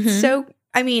 And it's so,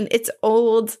 I mean, it's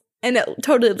old and it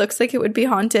totally looks like it would be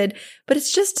haunted, but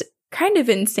it's just kind of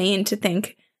insane to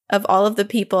think of all of the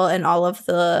people and all of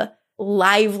the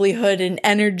livelihood and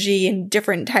energy and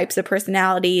different types of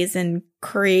personalities and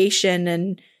creation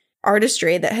and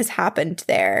artistry that has happened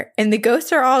there. And the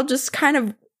ghosts are all just kind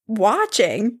of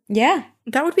watching. Yeah.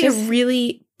 That would be a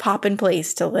really poppin'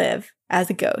 place to live as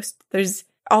a ghost. There's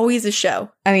always a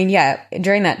show. I mean, yeah,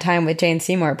 during that time with Jane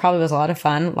Seymour, it probably was a lot of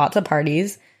fun, lots of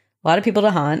parties, a lot of people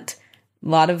to haunt, a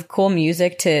lot of cool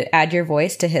music to add your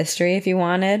voice to history if you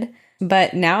wanted.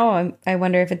 But now I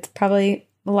wonder if it's probably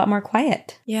a lot more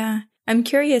quiet. Yeah. I'm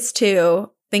curious too,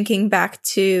 thinking back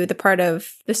to the part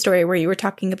of the story where you were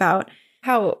talking about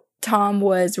how Tom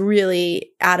was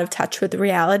really out of touch with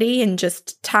reality, and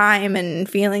just time and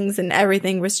feelings and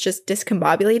everything was just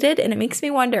discombobulated. And it makes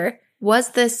me wonder,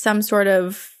 was this some sort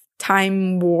of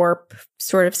time warp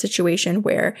sort of situation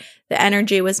where the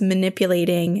energy was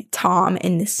manipulating Tom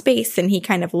in this space and he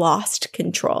kind of lost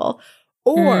control?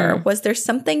 Or was there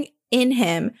something in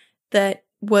him that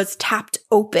was tapped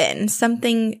open,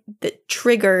 something that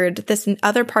triggered this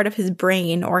other part of his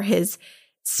brain or his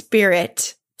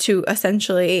spirit to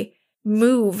essentially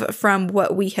move from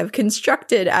what we have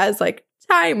constructed as like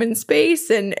time and space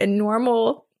and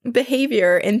normal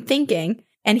behavior and thinking?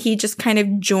 And he just kind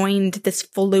of joined this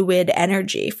fluid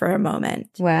energy for a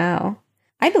moment. Wow.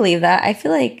 I believe that. I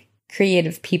feel like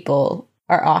creative people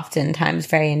are oftentimes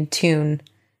very in tune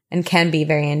and can be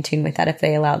very in tune with that if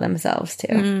they allow themselves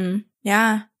to.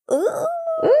 Yeah.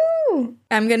 Ooh.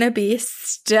 I'm going to be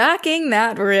stocking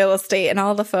that real estate in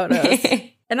all the photos.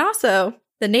 And also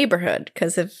the neighborhood,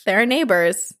 because if there are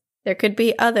neighbors, there could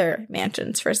be other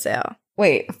mansions for sale.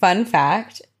 Wait, fun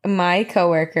fact. My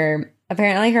coworker,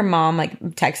 apparently her mom like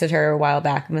texted her a while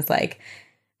back and was like,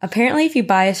 apparently if you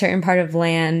buy a certain part of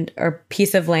land or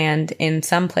piece of land in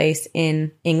some place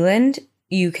in England,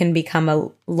 you can become a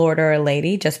lord or a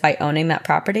lady just by owning that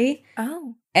property.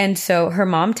 Oh. And so her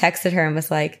mom texted her and was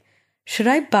like, should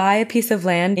I buy a piece of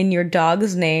land in your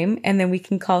dog's name and then we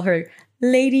can call her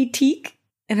Lady Teak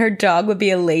and her dog would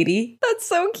be a lady? That's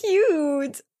so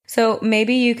cute. So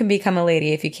maybe you can become a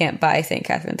lady if you can't buy St.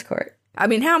 Catherine's Court. I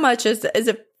mean, how much is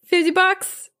it? $50?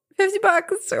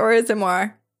 $50 or is it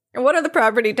more? And what are the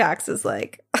property taxes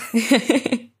like?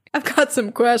 I've got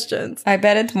some questions. I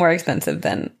bet it's more expensive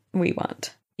than we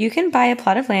want. You can buy a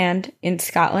plot of land in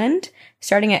Scotland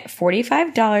starting at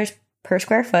 $45 per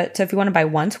square foot. So if you want to buy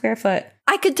 1 square foot.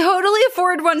 I could totally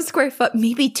afford 1 square foot,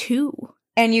 maybe 2.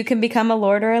 And you can become a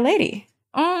lord or a lady.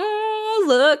 Oh,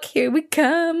 look, here we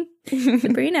come.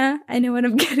 Sabrina, I know what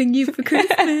I'm getting you for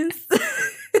Christmas.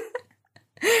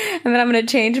 And then I'm going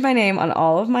to change my name on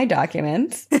all of my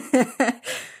documents.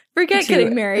 Forget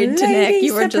getting married to Nick.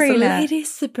 You were just a Lady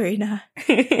Sabrina.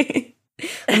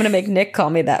 I'm going to make Nick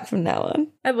call me that from now on.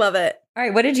 I love it. All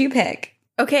right, what did you pick?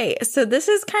 Okay, so this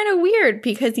is kind of weird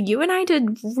because you and I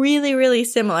did really, really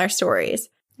similar stories.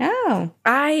 Oh.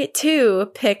 I,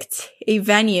 too, picked a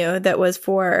venue that was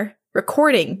for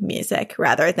recording music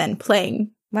rather than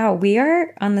playing. Wow, we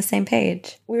are on the same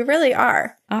page. We really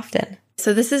are. Often.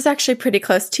 So this is actually pretty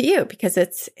close to you because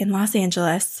it's in Los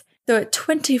Angeles. So at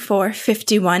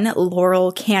 2451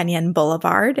 Laurel Canyon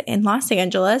Boulevard in Los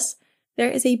Angeles, there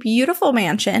is a beautiful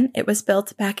mansion. It was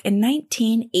built back in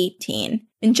 1918.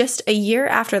 And just a year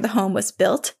after the home was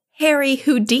built, Harry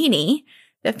Houdini,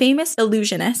 the famous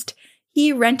illusionist,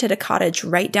 he rented a cottage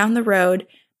right down the road,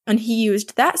 and he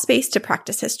used that space to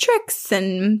practice his tricks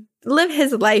and live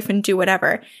his life and do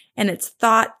whatever. And it's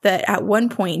thought that at one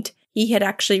point, he had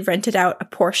actually rented out a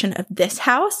portion of this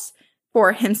house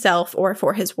for himself or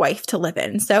for his wife to live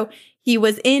in. So he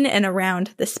was in and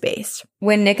around the space.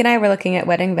 When Nick and I were looking at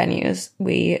wedding venues,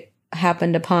 we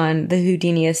happened upon the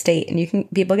Houdini estate, and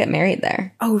people get married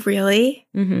there. Oh, really?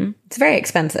 Mm-hmm. It's very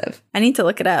expensive. I need to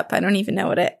look it up. I don't even know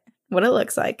what it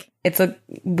looks like. It's a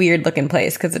weird looking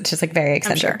place because it's just like very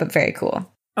eccentric, but very cool.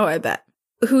 Oh, I bet.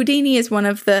 Houdini is one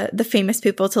of the famous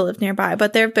people to live nearby,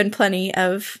 but there have been plenty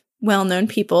of well-known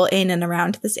people in and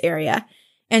around this area.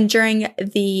 And during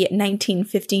the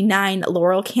 1959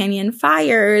 Laurel Canyon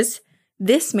fires,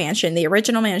 this mansion, the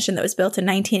original mansion that was built in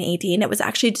 1918, it was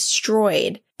actually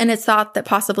destroyed. And it's thought that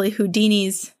possibly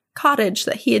Houdini's cottage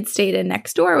that he had stayed in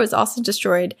next door was also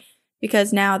destroyed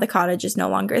because now the cottage is no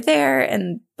longer there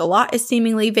and the lot is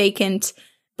seemingly vacant.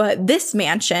 But this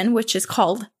mansion, which is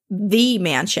called The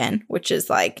Mansion, which is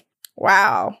like,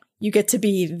 wow, you get to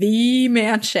be the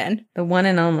mansion. The one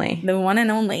and only. The one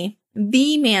and only.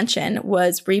 The mansion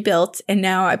was rebuilt, and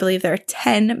now I believe there are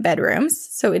 10 bedrooms,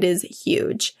 so it is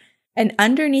huge. And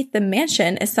underneath the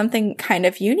mansion is something kind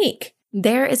of unique.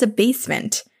 There is a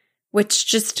basement, which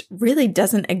just really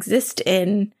doesn't exist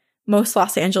in most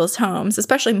Los Angeles homes,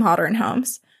 especially modern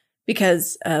homes,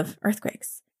 because of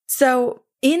earthquakes. So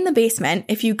in the basement,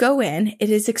 if you go in, it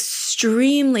is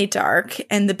extremely dark,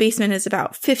 and the basement is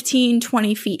about 15,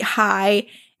 20 feet high,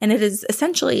 and it is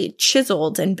essentially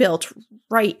chiseled and built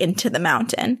right into the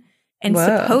mountain. And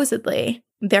supposedly,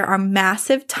 there are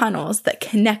massive tunnels that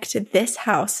connect this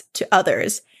house to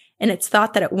others. And it's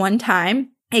thought that at one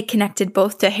time, it connected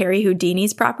both to Harry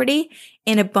Houdini's property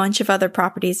and a bunch of other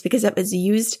properties because it was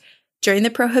used during the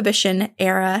Prohibition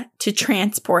era to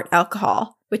transport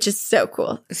alcohol, which is so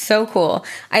cool. So cool.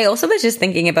 I also was just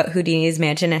thinking about Houdini's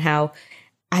mansion and how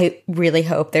I really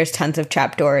hope there's tons of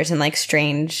trapdoors and like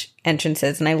strange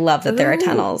entrances. And I love that there are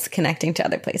tunnels connecting to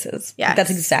other places. Yeah. That's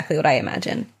exactly what I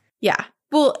imagine. Yeah.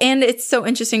 Well, and it's so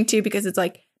interesting too, because it's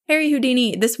like Harry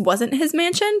Houdini, this wasn't his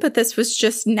mansion, but this was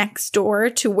just next door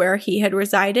to where he had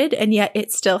resided. And yet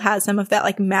it still has some of that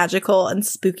like magical and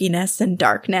spookiness and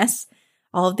darkness,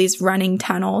 all of these running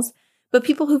tunnels. But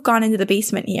people who've gone into the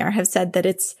basement here have said that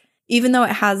it's, even though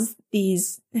it has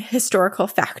these historical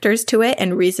factors to it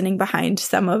and reasoning behind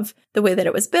some of the way that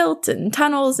it was built and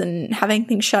tunnels and having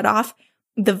things shut off,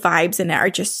 the vibes in it are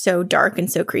just so dark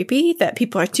and so creepy that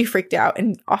people are too freaked out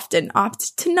and often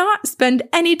opt to not spend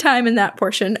any time in that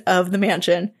portion of the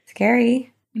mansion.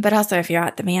 Scary. But also, if you're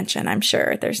at the mansion, I'm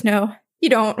sure you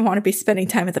don't want to be spending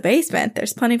time at the basement.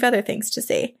 There's plenty of other things to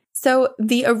see. So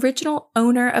the original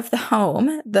owner of the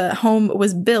home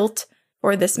was built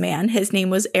for this man. His name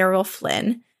was Errol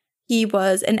Flynn. He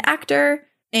was an actor.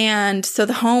 And so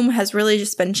the home has really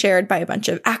just been shared by a bunch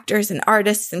of actors and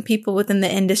artists and people within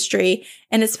the industry,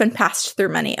 and it's been passed through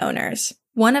many owners.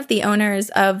 One of the owners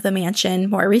of the mansion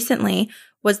more recently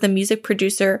was the music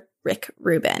producer Rick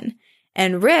Rubin.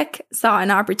 And Rick saw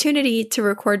an opportunity to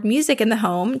record music in the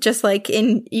home, just like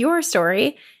in your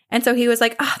story. And so he was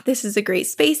like, this is a great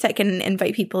space. I can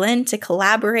invite people in to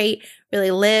collaborate,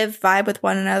 really live, vibe with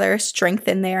one another,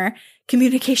 strengthen their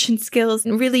communication skills,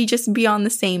 and really just be on the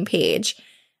same page.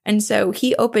 And so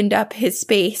he opened up his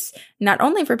space not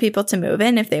only for people to move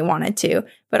in if they wanted to,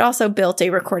 but also built a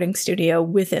recording studio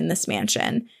within this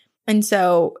mansion. And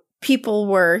so people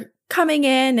were coming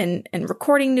in and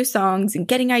recording new songs and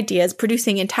getting ideas,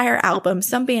 producing entire albums.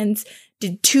 Some bands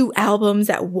did 2 albums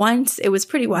at once. It was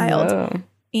pretty wild. Whoa.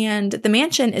 And the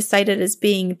mansion is cited as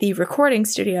being the recording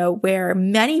studio where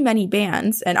many, many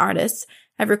bands and artists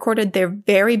have recorded their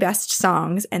very best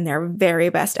songs and their very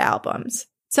best albums.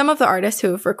 Some of the artists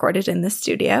who have recorded in the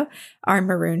studio are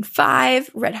Maroon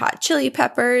 5, Red Hot Chili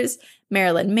Peppers,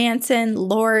 Marilyn Manson,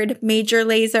 Lorde, Major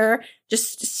Lazer,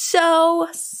 just so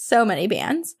many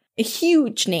bands,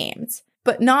 huge names.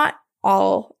 But not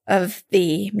all of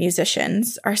the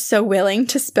musicians are so willing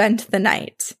to spend the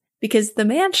night because the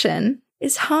mansion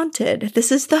is haunted.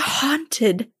 This is the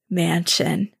haunted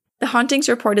mansion. The hauntings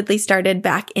reportedly started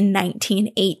back in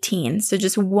 1918, so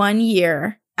just 1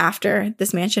 year after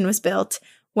this mansion was built,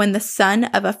 when the son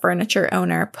of a furniture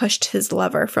owner pushed his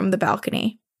lover from the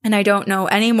balcony. And I don't know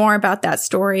any more about that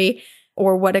story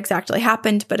or what exactly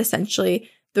happened, but essentially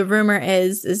the rumor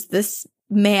is this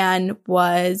man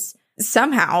was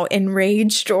somehow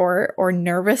enraged or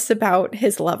nervous about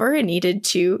his lover and needed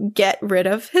to get rid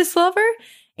of his lover.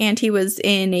 And he was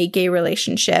in a gay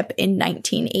relationship in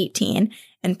 1918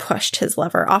 and pushed his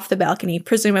lover off the balcony,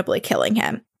 presumably killing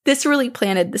him. This really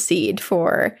planted the seed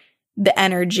for the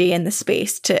energy in the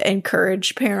space to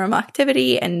encourage paranormal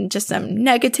activity and just some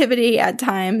negativity at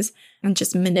times and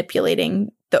just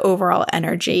manipulating the overall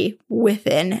energy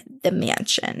within the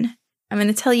mansion. I'm going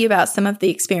to tell you about some of the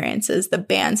experiences the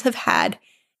bands have had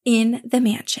in the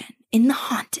mansion, in the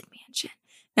haunted mansion.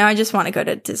 Now I just want to go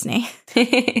to Disney.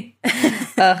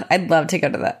 I'd love to go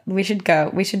to that. We should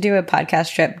go. We should do a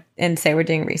podcast trip and say we're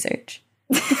doing research.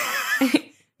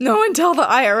 No one tell the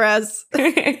IRS.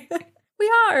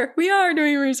 We are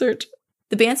doing research.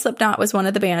 The band Slipknot was one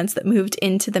of the bands that moved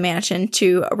into the mansion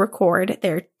to record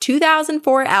their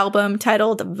 2004 album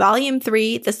titled Volume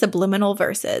 3, The Subliminal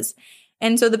Verses.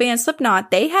 And so the band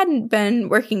Slipknot, they hadn't been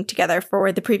working together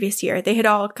for the previous year. They had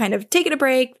all kind of taken a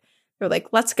break. They're like,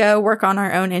 let's go work on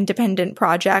our own independent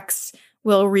projects.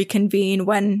 We'll reconvene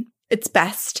when it's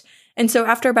best. And so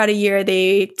after about a year,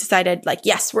 they decided like,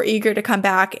 yes, we're eager to come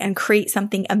back and create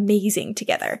something amazing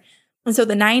together. And so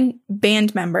the 9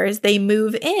 band members, they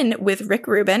move in with Rick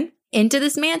Rubin into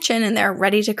this mansion and they're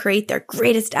ready to create their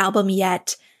greatest album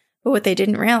yet. But what they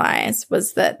didn't realize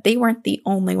was that they weren't the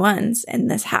only ones in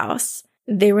this house.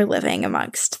 They were living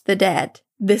amongst the dead.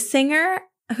 The singer,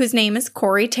 whose name is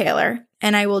Corey Taylor,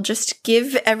 and I will just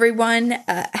give everyone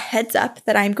a heads up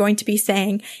that I'm going to be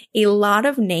saying a lot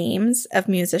of names of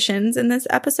musicians in this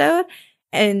episode,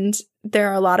 and there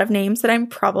are a lot of names that I'm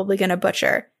probably going to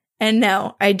butcher. And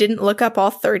no, I didn't look up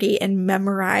all 30 and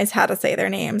memorize how to say their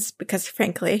names because,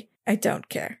 frankly, I don't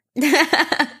care.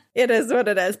 It is what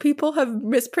it is. People have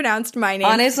mispronounced my name.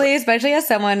 Honestly, especially as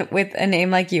someone with a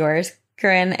name like yours,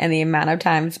 Corinne, and the amount of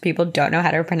times people don't know how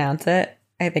to pronounce it,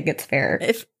 I think it's fair.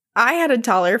 If I had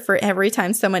 $1 for every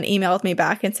time someone emailed me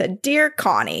back and said, "Dear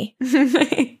Connie,"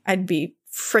 I'd be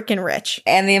freaking rich.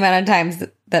 And the amount of times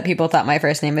that people thought my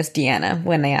first name was Deanna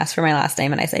when they asked for my last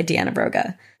name and I say Deanna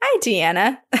Broga. Hi,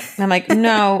 Deanna. I'm like,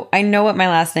 no, I know what my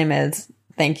last name is.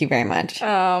 Thank you very much.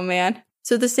 Oh, man.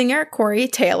 So the singer Corey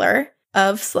Taylor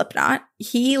of Slipknot.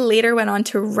 He later went on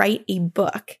to write a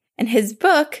book, and his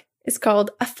book is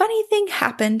called A Funny Thing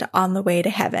Happened on the Way to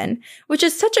Heaven, which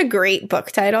is such a great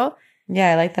book title.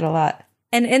 Yeah, I like that a lot.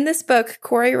 And in this book,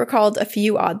 Corey recalled a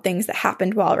few odd things that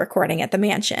happened while recording at the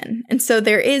mansion. And so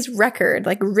there is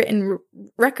written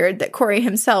record that Corey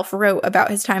himself wrote about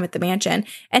his time at the mansion.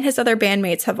 And his other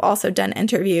bandmates have also done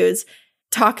interviews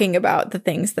talking about the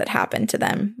things that happened to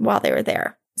them while they were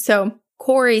there. So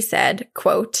Corey said,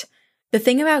 quote, "The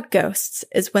thing about ghosts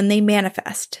is when they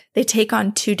manifest, they take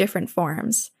on two different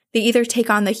forms. They either take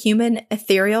on the human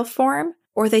ethereal form,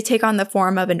 or they take on the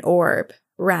form of an orb,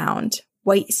 round,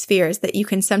 white spheres that you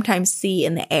can sometimes see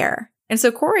in the air." And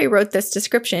so Corey wrote this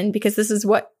description because this is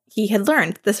what he had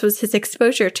learned. This was his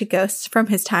exposure to ghosts from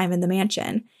his time in the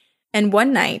mansion. And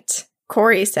one night,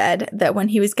 Corey said that when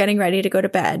he was getting ready to go to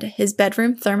bed, his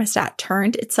bedroom thermostat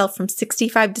turned itself from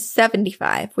 65 to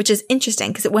 75, which is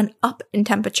interesting because it went up in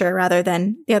temperature rather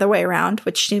than the other way around,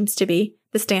 which seems to be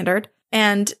the standard.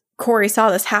 And Corey saw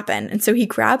this happen. And so he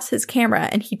grabs his camera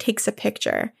and he takes a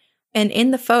picture. And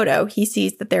in the photo, he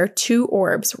sees that there are two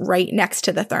orbs right next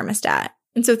to the thermostat.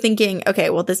 And so thinking, okay,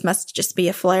 well, this must just be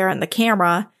a flare on the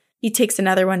camera, he takes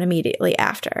another one immediately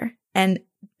after. And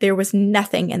there was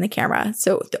nothing in the camera.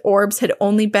 So the orbs had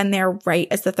only been there right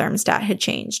as the thermostat had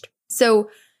changed. So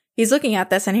he's looking at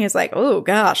this and he's like, oh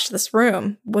gosh, this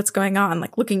room, what's going on?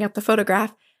 Like looking at the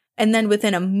photograph. And then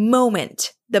within a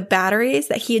moment, the batteries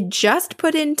that he had just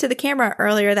put into the camera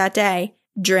earlier that day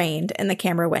drained and the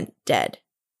camera went dead.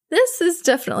 This is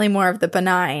definitely more of the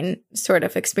benign sort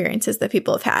of experiences that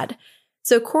people have had.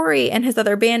 So Corey and his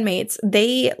other bandmates,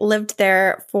 they lived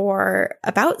there for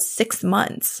about 6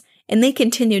 months, and they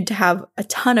continued to have a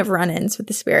ton of run-ins with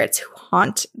the spirits who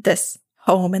haunt this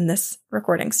home and this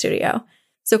recording studio.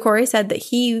 So Corey said that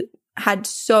he had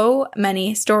so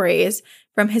many stories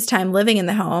from his time living in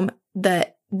the home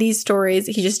that these stories,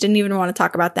 he just didn't even want to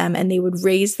talk about them, and they would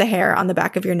raise the hair on the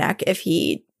back of your neck if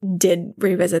he did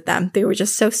revisit them. They were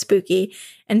just so spooky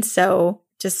and so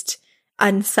just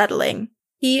unsettling.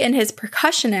 He and his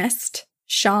percussionist,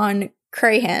 Sean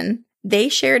Crahan, they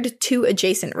shared 2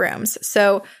 adjacent rooms.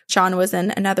 So Sean was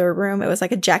in another room. It was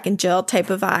like a Jack and Jill type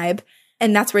of vibe.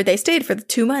 And that's where they stayed for the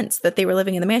 2 months that they were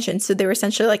living in the mansion. So they were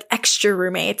essentially like extra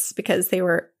roommates because they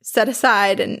were set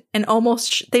aside and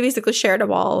almost, they basically shared a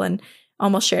wall and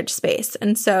almost shared space.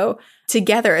 And so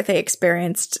together they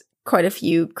experienced quite a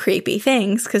few creepy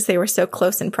things because they were so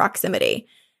close in proximity.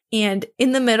 And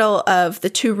in the middle of the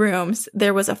 2 rooms,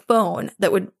 there was a phone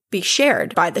that would be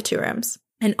shared by the 2 rooms.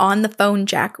 And on the phone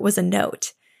jack was a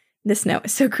note. This note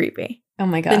is so creepy. Oh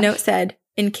my gosh. The note said,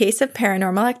 "In case of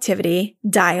paranormal activity,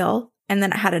 dial," and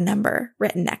then it had a number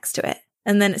written next to it.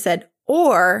 And then it said,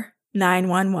 "or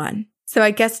 911. So I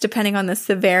guess depending on the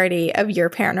severity of your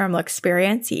paranormal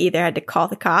experience, you either had to call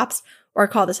the cops or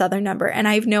call this other number. And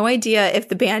I have no idea if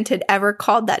the band had ever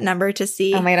called that number to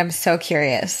see. Oh my God, I'm so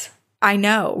curious. I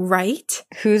know, right?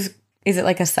 Is it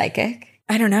like a psychic?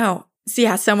 I don't know. So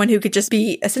yeah, someone who could just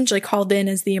be essentially called in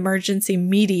as the emergency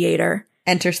mediator.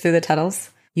 Enters through the tunnels.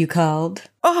 You called.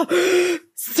 Oh,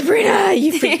 Sabrina,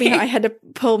 you freaked me out. I had to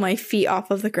pull my feet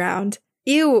off of the ground.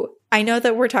 Ew. I know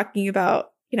that we're talking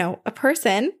about, a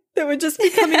person that would just be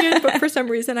coming in, but for some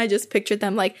reason I just pictured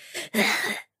them like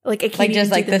I can't like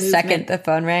just like the movement. second the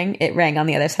phone rang, it rang on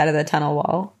the other side of the tunnel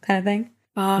wall kind of thing.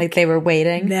 Like they were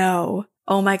waiting. No.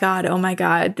 Oh my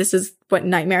God. This is what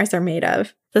nightmares are made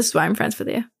of. This is why I'm friends with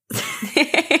you.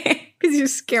 Because you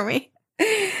scare me.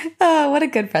 Oh, what a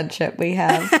good friendship we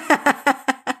have.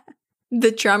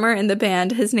 The drummer in the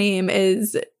band, his name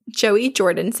is Joey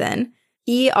Jordanson.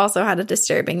 He also had a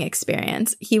disturbing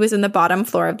experience. He was in the bottom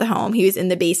floor of the home. He was in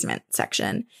the basement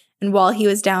section. And while he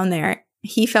was down there,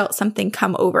 he felt something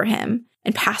come over him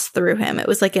and pass through him. It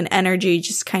was like an energy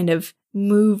just kind of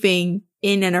moving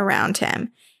in and around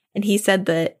him. And he said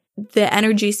that the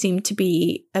energy seemed to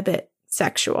be a bit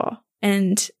sexual.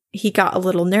 And he got a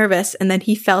little nervous, and then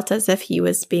he felt as if he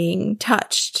was being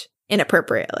touched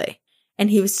inappropriately. And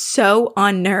he was so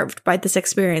unnerved by this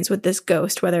experience with this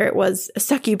ghost, whether it was a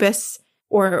succubus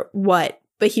or what.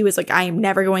 But he was like, I am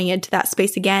never going into that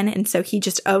space again. And so he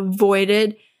just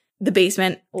avoided the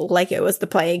basement like it was the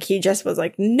plague. He just was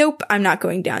like, nope, I'm not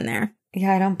going down there.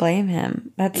 Yeah, I don't blame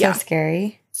him. That's so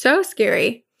scary. So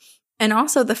scary. And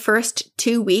also the first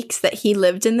 2 weeks that he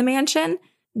lived in the mansion,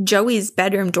 Joey's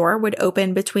bedroom door would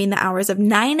open between the hours of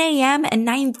 9 a.m. and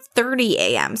 9:30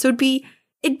 a.m. So it'd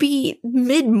be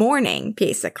mid-morning,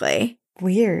 basically.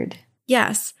 Weird.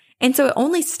 Yes. And so it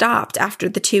only stopped after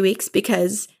the 2 weeks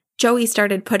because Joey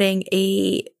started putting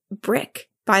a brick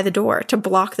by the door to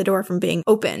block the door from being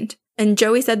opened. And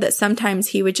Joey said that sometimes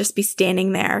he would just be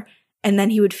standing there and then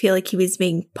he would feel like he was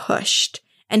being pushed.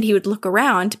 And he would look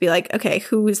around to be like, okay,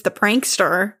 who is the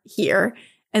prankster here?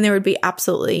 And there would be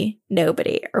absolutely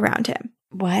nobody around him.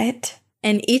 What?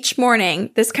 And each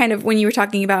morning, this kind of, when you were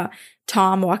talking about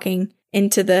Tom walking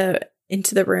into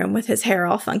the room with his hair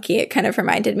all funky, it kind of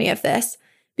reminded me of this.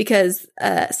 Because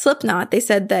Slipknot, they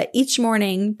said that each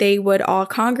morning they would all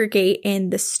congregate in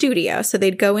the studio. So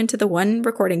they'd go into the one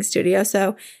recording studio.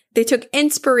 So they took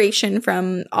inspiration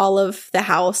from all of the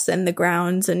house and the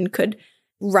grounds and could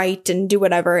write and do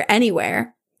whatever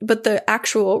anywhere. But the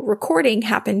actual recording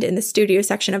happened in the studio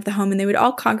section of the home, and they would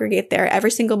all congregate there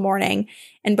every single morning.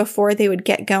 And before they would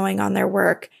get going on their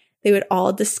work, they would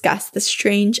all discuss the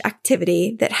strange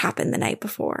activity that happened the night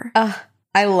before.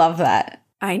 I love that.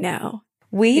 I know.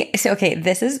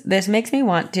 This makes me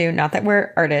want to, not that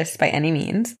we're artists by any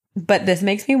means, but this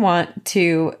makes me want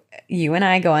to, you and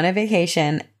I go on a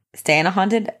vacation, stay in a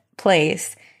haunted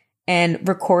place, and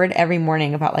record every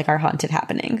morning about like our haunted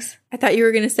happenings. I thought you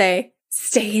were going to say,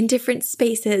 stay in different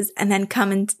spaces and then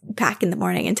come and back in the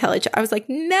morning and tell each other. I was like,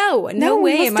 no way.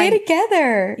 We'll stay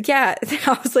together. Yeah.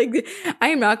 I was like, I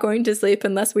am not going to sleep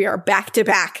unless we are back to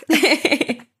back.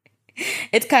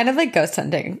 It's kind of like ghost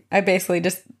hunting.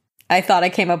 I thought I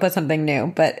came up with something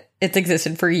new, but it's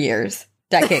existed for years,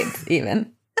 decades,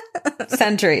 even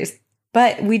centuries.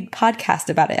 But we'd podcast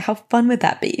about it. How fun would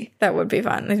that be? That would be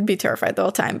fun. I'd be terrified the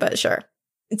whole time, but sure.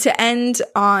 To end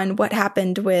on what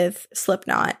happened with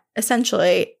Slipknot,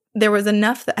 essentially, there was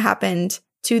enough that happened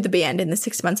to the band in the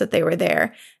 6 months that they were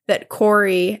there that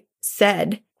Corey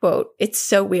said, quote, "It's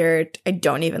so weird. I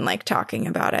don't even like talking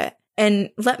about it."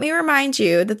 And let me remind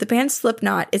you that the band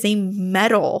Slipknot is a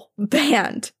metal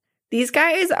band. These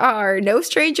guys are no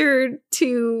stranger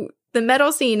to the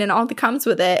metal scene and all that comes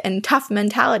with it and tough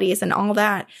mentalities and all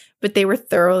that, but they were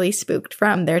thoroughly spooked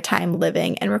from their time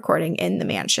living and recording in the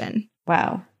mansion.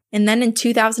 Wow. And then in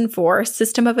 2004,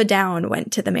 System of a Down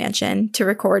went to the mansion to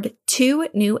record 2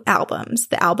 new albums,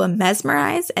 the album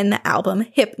Mesmerize and the album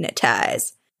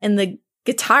Hypnotize. And the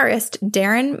guitarist,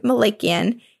 Darren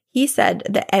Malakian, he said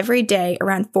that every day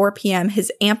around 4 p.m.,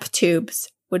 his amp tubes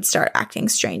would start acting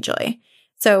strangely.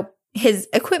 So his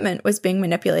equipment was being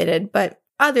manipulated, but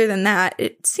other than that,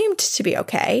 it seemed to be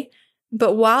okay.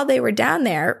 But while they were down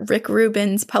there, Rick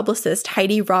Rubin's publicist,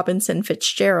 Heidi Robinson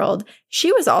Fitzgerald,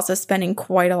 she was also spending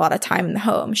quite a lot of time in the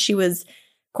home. She was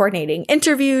coordinating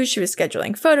interviews. She was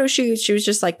scheduling photo shoots. She was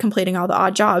just like completing all the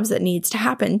odd jobs that needs to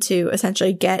happen to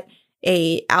essentially get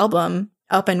a album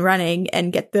up and running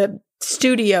and get the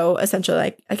studio essentially,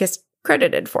 like, I guess,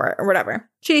 credited for it or whatever.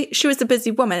 She was a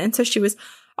busy woman. And so she was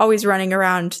always running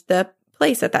around the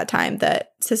place at that time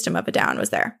that System of a Down was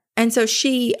there. And so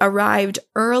she arrived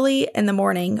early in the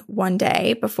morning one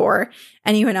day before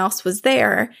anyone else was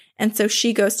there. And so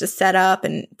she goes to set up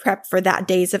and prep for that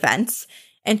day's events.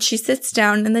 And she sits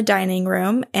down in the dining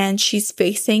room and she's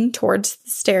facing towards the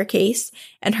staircase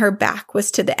and her back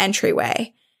was to the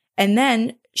entryway. And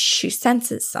then she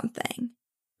senses something.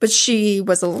 But she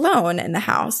was alone in the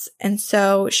house. And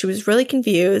so she was really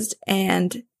confused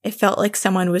and it felt like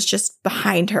someone was just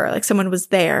behind her, like someone was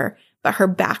there, but her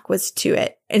back was to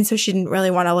it. And so she didn't really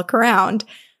want to look around.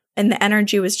 And the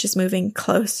energy was just moving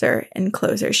closer and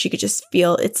closer. She could just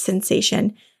feel its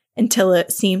sensation until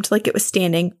it seemed like it was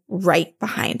standing right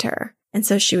behind her. And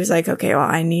so she was like, okay, well,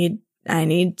 I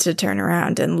need to turn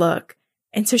around and look.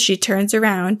 And so she turns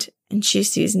around and she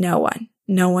sees no one.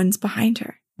 No one's behind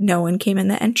her. No one came in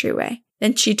the entryway.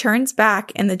 Then she turns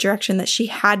back in the direction that she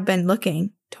had been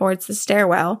looking towards the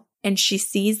stairwell, and she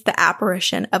sees the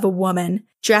apparition of a woman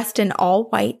dressed in all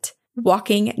white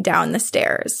walking down the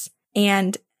stairs.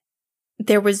 And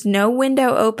there was no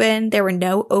window open. There were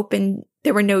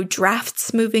no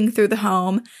drafts moving through the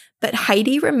home. But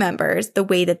Heidi remembers the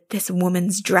way that this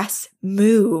woman's dress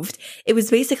moved. It was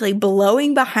basically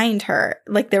blowing behind her.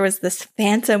 Like there was this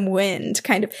phantom wind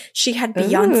kind of. She had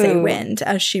Beyonce wind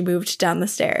as she moved down the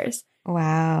stairs.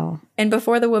 Wow. And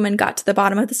before the woman got to the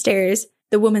bottom of the stairs,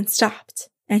 the woman stopped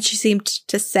and she seemed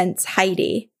to sense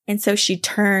Heidi. And so she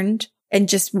turned and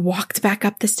just walked back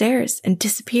up the stairs and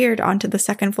disappeared onto the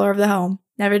second floor of the home,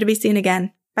 never to be seen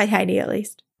again, by Heidi at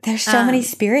least. There's so many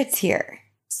spirits here.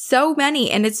 So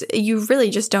many. And you really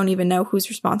just don't even know who's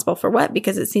responsible for what,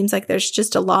 because it seems like there's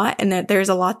just a lot, and that there's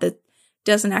a lot that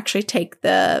doesn't actually take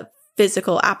the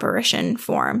physical apparition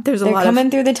form. They're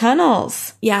coming through the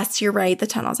tunnels. Yes, you're right. The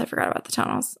tunnels. I forgot about the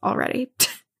tunnels already.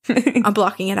 I'm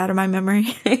blocking it out of my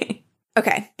memory.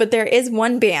 Okay, but there is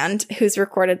one band who's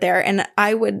recorded there, and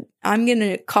I'm going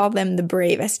to call them the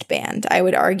bravest band. I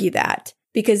would argue that,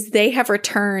 because they have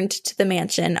returned to the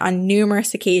mansion on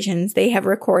numerous occasions. They have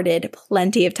recorded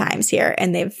plenty of times here,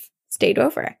 and they've stayed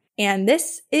over. And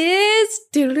this is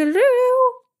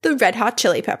the Red Hot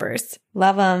Chili Peppers.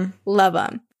 Love them. Love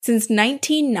them. Since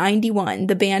 1991,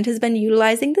 the band has been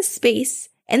utilizing the space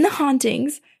and the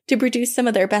hauntings to produce some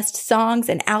of their best songs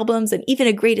and albums and even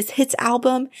a greatest hits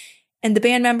album. And the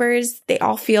band members, they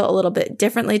all feel a little bit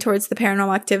differently towards the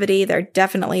paranormal activity. They're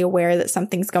definitely aware that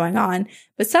something's going on.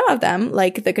 But some of them,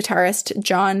 like the guitarist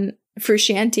John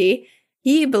Frusciante,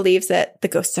 he believes that the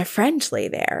ghosts are friendly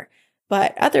there.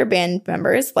 But other band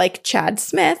members, like Chad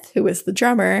Smith, who was the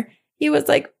drummer, he was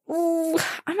like, ooh,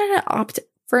 I'm going to opt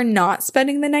for not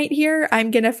spending the night here. I'm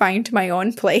going to find my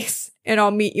own place and I'll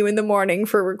meet you in the morning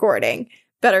for recording.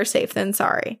 Better safe than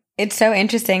sorry. It's so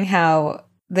interesting how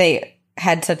they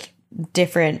had such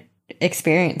different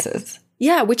experiences.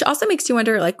 Yeah, which also makes you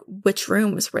wonder, like, which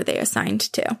rooms were they assigned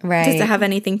to? Right. Does it have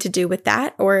anything to do with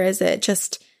that? Or is it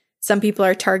just some people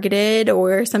are targeted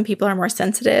or some people are more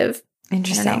sensitive?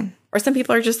 Interesting. Or some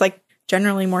people are just, like,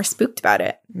 generally more spooked about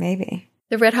it. Maybe.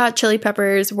 The Red Hot Chili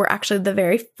Peppers were actually the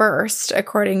very first,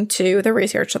 according to the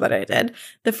research that I did,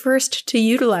 the first to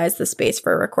utilize the space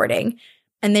for recording.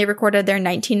 And they recorded their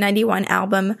 1991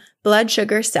 album, Blood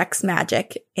Sugar Sex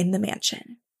Magik, in the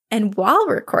mansion. And while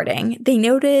recording, they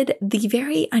noted the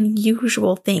very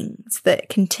unusual things that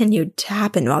continued to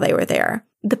happen while they were there,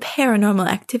 the paranormal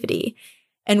activity.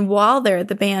 And while there,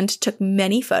 the band took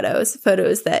many photos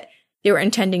that they were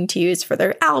intending to use for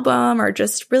their album or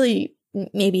just really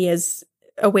maybe as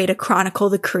a way to chronicle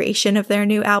the creation of their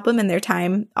new album and their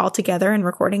time all together and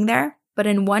recording there. But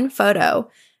in one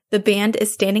photo, the band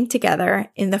is standing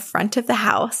together in the front of the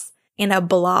house and a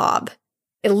blob.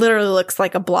 It literally looks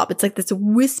like a blob. It's like this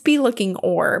wispy looking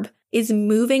orb is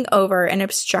moving over and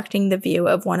obstructing the view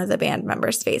of one of the band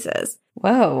members' faces.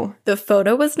 Whoa. The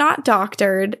photo was not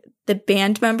doctored. The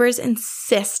band members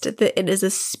insist that it is a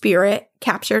spirit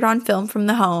captured on film from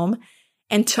the home.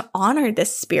 And to honor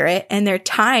this spirit and their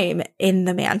time in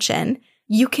the mansion,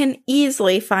 you can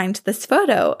easily find this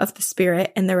photo of the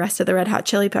spirit and the rest of the Red Hot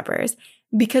Chili Peppers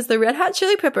because the Red Hot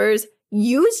Chili Peppers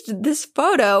used this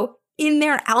photo in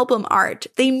their album art.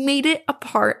 They made it a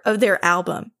part of their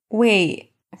album.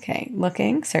 Wait. Okay.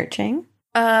 Looking, searching.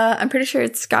 I'm pretty sure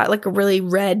it's got like a really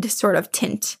red sort of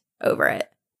tint over it.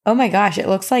 Oh my gosh. It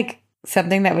looks like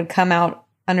something that would come out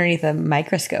underneath a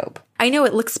microscope. I know,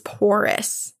 it looks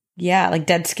porous. Yeah. Like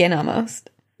dead skin almost.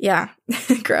 Yeah.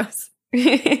 Gross.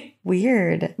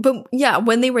 Weird. But yeah,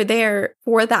 when they were there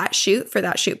for that shoot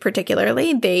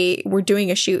particularly, they were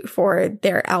doing a shoot for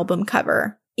their album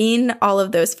cover. In all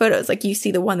of those photos, like you see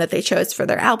the one that they chose for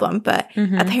their album, but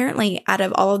apparently out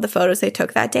of all of the photos they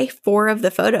took that day, 4 of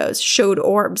the photos showed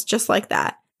orbs just like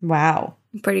that. Wow.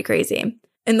 Pretty crazy.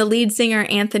 And the lead singer,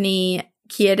 Anthony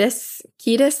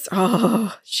Kiedis,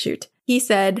 oh, shoot. He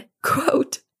said,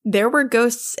 quote, "There were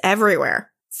ghosts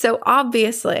everywhere." So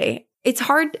obviously, it's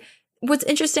hard. What's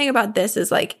interesting about this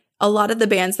is like a lot of the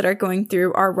bands that are going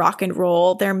through are rock and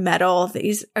roll, they're metal.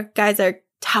 These guys are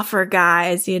tougher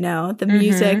guys, you know, the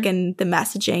music and the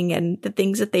messaging and the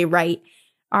things that they write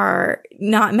are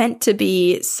not meant to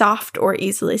be soft or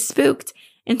easily spooked.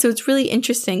 And so it's really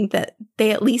interesting that they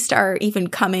at least are even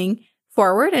coming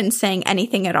forward and saying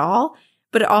anything at all.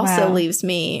 But it also leaves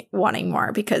me wanting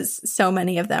more because so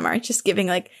many of them are just giving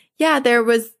like, yeah, there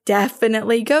was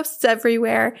definitely ghosts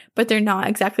everywhere, but they're not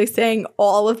exactly saying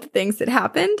all of the things that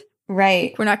happened.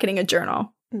 Right. We're not getting a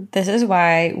journal. This is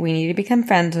why we need to become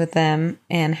friends with them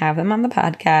and have them on the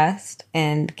podcast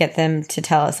and get them to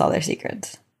tell us all their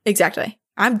secrets. Exactly.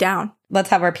 I'm down. Let's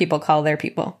have our people call their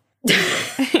people.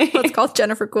 Let's call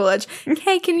Jennifer Coolidge.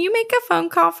 Hey, can you make a phone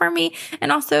call for me?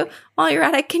 And also, while you're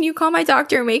at it, can you call my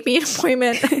doctor and make me an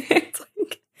appointment? It's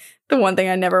like the one thing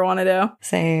I never want to do.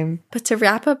 Same. But to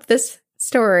wrap up this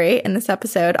story in this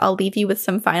episode, I'll leave you with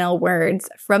some final words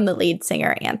from the lead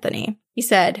singer, Anthony. He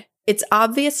said, "It's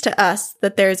obvious to us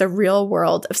that there's a real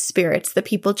world of spirits that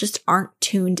people just aren't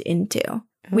tuned into.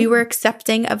 We were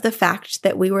accepting of the fact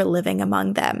that we were living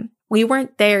among them. We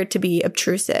weren't there to be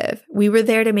obtrusive. We were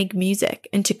there to make music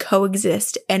and to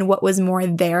coexist in what was more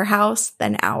their house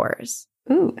than ours."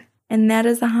 Ooh. And that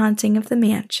is the haunting of the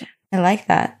mansion. I like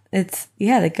that. It's,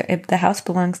 yeah, the house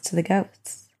belongs to the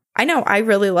ghosts. I know. I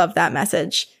really love that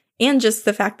message. And just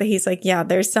the fact that he's like, yeah,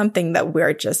 there's something that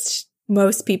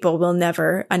most people will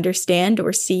never understand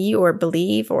or see or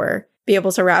believe or be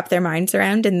able to wrap their minds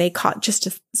around. And they caught just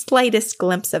a slightest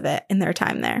glimpse of it in their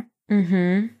time there.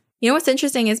 Mm-hmm. You know what's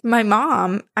interesting is my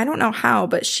mom, I don't know how,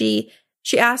 but she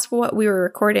asked what we were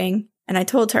recording and I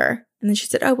told her. And then she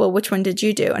said, "Oh, well, which one did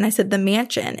you do?" And I said, "The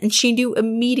mansion." And she knew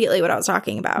immediately what I was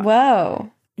talking about.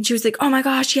 Whoa. And she was like, "Oh my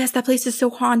gosh, yes, that place is so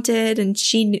haunted." And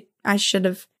I should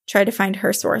have tried to find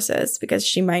her sources because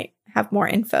she might have more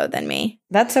info than me.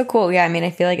 That's so cool. Yeah, I mean, I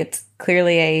feel like it's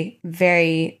clearly a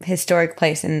very historic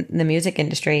place in the music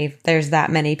industry. There's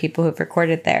that many people who've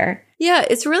recorded there. Yeah,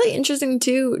 it's really interesting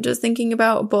too, just thinking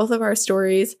about both of our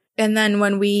stories. And then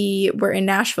when we were in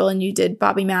Nashville and you did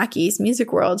Bobby Mackey's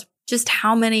Music World, just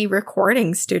how many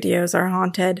recording studios are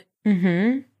haunted.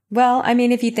 Mm-hmm. Well, I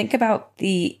mean, if you think about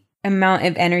the amount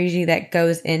of energy that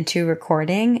goes into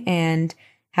recording and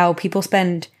how people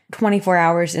spend 24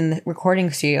 hours in the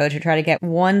recording studio to try to get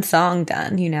one song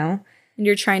done, you know? And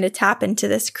you're trying to tap into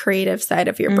this creative side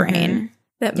of your brain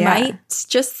that might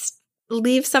just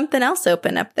leave something else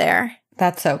open up there.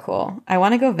 That's so cool. I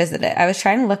want to go visit it. I was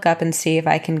trying to look up and see if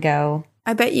I can go.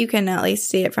 I bet you can at least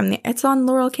see it from it's on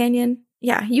Laurel Canyon.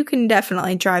 Yeah, you can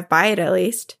definitely drive by it at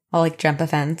least. I'll like jump a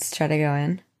fence, try to go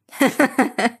in.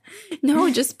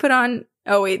 No, just put on.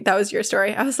 Oh, wait, that was your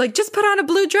story. I was like, just put on a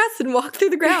blue dress and walk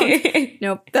through the ground.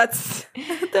 Nope, that's I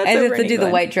have to do the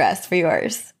white dress for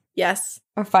yours. Yes.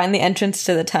 Or find the entrance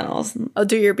to the tunnels. I'll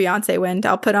do your Beyonce wind.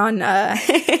 I'll put on,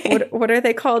 what are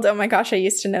they called? Oh my gosh, I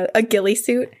used to know. A ghillie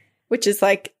suit, which is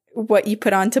like what you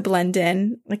put on to blend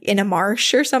in, like in a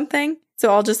marsh or something.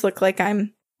 So I'll just look like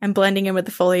I'm blending in with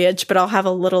the foliage, but I'll have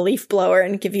a little leaf blower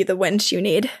and give you the wind you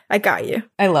need. I got you.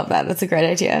 I love that. That's a great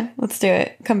idea. Let's do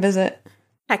it. Come visit.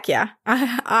 Heck yeah.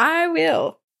 I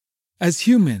will. As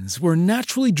humans, we're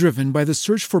naturally driven by the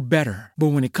search for better. But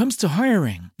when it comes to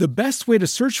hiring, the best way to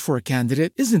search for a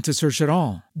candidate isn't to search at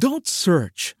all. Don't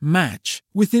search, match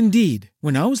with Indeed.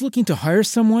 When I was looking to hire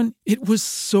someone, it was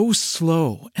so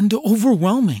slow and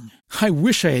overwhelming. I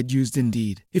wish I had used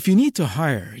Indeed. If you need to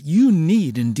hire, you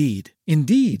need Indeed.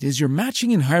 Indeed is your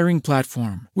matching and hiring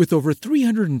platform with over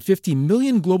 350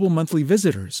 million global monthly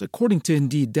visitors, according to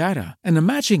Indeed data, and a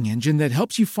matching engine that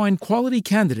helps you find quality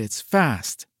candidates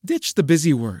fast. Ditch the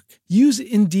busy work. Use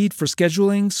Indeed for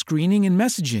scheduling, screening, and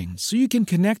messaging so you can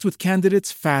connect with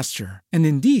candidates faster. And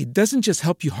Indeed doesn't just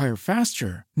help you hire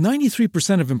faster.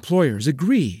 93% of employers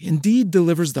agree Indeed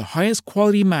delivers the highest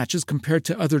quality matches compared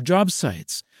to other job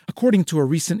sites, according to a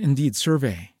recent Indeed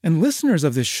survey. And listeners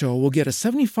of this show will get a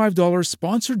 $75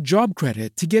 sponsored job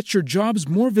credit to get your jobs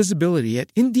more visibility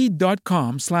at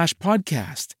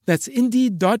Indeed.com/podcast. That's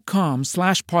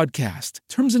Indeed.com/podcast.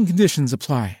 Terms and conditions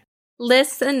apply.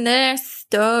 Listener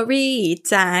story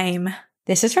time.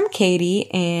 This is from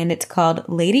Katie, and it's called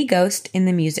Lady Ghost in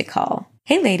the Music Hall.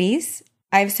 Hey, ladies.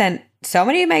 I've sent so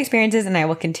many of my experiences, and I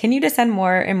will continue to send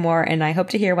more and more, and I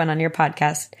hope to hear one on your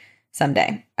podcast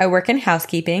someday. I work in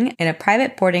housekeeping in a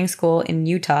private boarding school in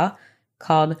Utah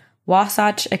called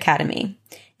Wasatch Academy.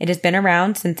 It has been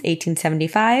around since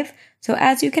 1875, so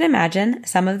as you can imagine,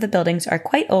 some of the buildings are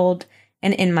quite old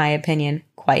and, in my opinion,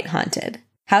 quite haunted.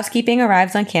 Housekeeping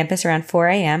arrives on campus around 4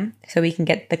 a.m., so we can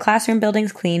get the classroom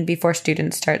buildings cleaned before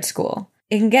students start school.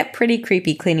 It can get pretty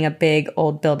creepy cleaning a big,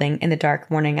 old building in the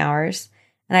dark morning hours,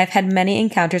 and I've had many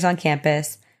encounters on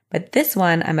campus, but this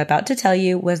one I'm about to tell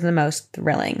you was the most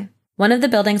thrilling. One of the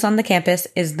buildings on the campus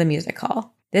is the music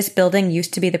hall. This building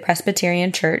used to be the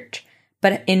Presbyterian Church,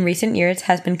 but in recent years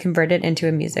has been converted into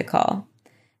a music hall.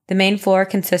 The main floor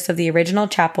consists of the original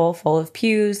chapel full of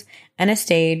pews and a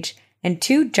stage, and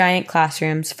 2 giant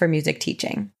classrooms for music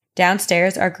teaching.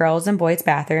 Downstairs are girls' and boys'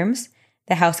 bathrooms,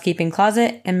 the housekeeping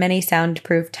closet, and many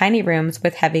soundproof tiny rooms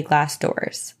with heavy glass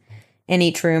doors. In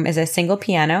each room is a single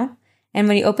piano, and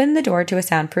when you open the door to a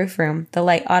soundproof room, the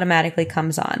light automatically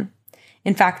comes on.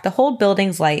 In fact, the whole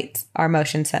building's lights are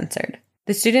motion censored.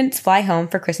 The students fly home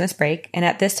for Christmas break, and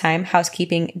at this time,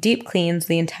 housekeeping deep cleans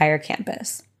the entire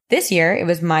campus. This year, it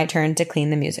was my turn to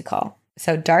clean the music hall.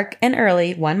 So dark and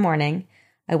early one morning,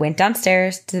 I went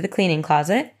downstairs to the cleaning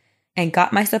closet and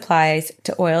got my supplies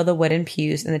to oil the wooden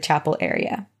pews in the chapel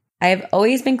area. I have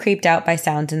always been creeped out by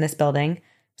sounds in this building,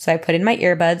 so I put in my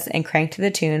earbuds and cranked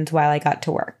the tunes while I got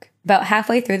to work. About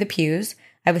halfway through the pews,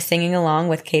 I was singing along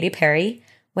with Katy Perry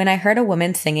when I heard a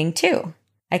woman singing too.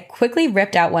 I quickly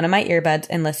ripped out one of my earbuds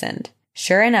and listened.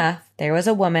 Sure enough, there was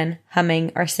a woman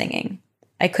humming or singing.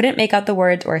 I couldn't make out the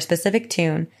words or a specific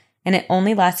tune, and it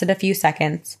only lasted a few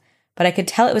seconds, but I could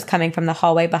tell it was coming from the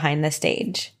hallway behind the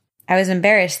stage. I was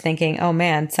embarrassed, thinking, oh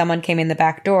man, someone came in the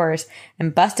back doors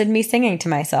and busted me singing to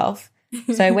myself.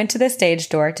 So I went to the stage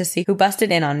door to see who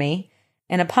busted in on me,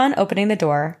 and upon opening the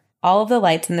door, all of the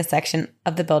lights in the section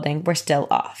of the building were still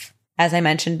off. As I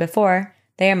mentioned before,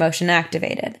 they are motion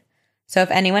activated. So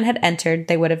if anyone had entered,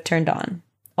 they would have turned on.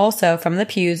 Also, from the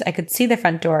pews, I could see the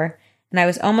front door, and I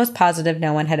was almost positive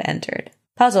no one had entered.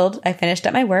 Puzzled, I finished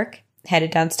up my work,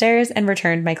 headed downstairs, and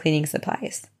returned my cleaning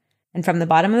supplies. And from the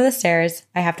bottom of the stairs,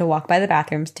 I have to walk by the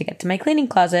bathrooms to get to my cleaning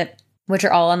closet, which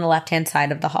are all on the left-hand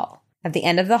side of the hall. At the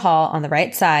end of the hall, on the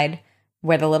right side,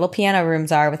 where the little piano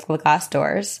rooms are with the glass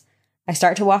doors. I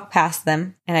start to walk past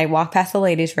them, and I walk past the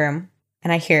ladies' room,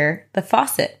 and I hear the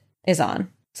faucet is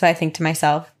on. So I think to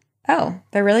myself, oh,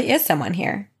 there really is someone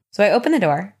here. So I open the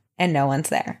door, and no one's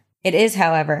there. It is,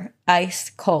 however,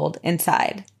 ice cold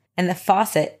inside, and the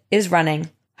faucet is running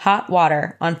hot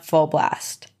water on full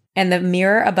blast. And the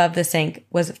mirror above the sink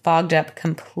was fogged up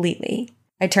completely.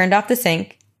 I turned off the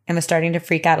sink and was starting to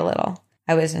freak out a little.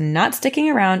 I was not sticking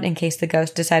around in case the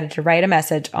ghost decided to write a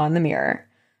message on the mirror.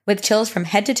 With chills from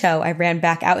head to toe, I ran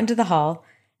back out into the hall,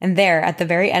 and there, at the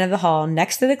very end of the hall,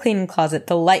 next to the cleaning closet,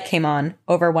 the light came on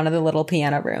over one of the little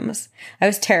piano rooms. I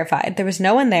was terrified. There was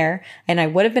no one there, and I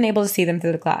would have been able to see them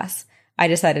through the glass. I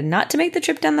decided not to make the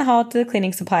trip down the hall to the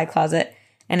cleaning supply closet,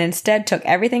 and instead took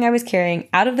everything I was carrying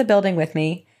out of the building with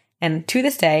me, and to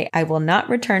this day, I will not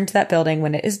return to that building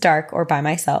when it is dark or by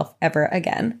myself ever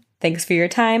again. Thanks for your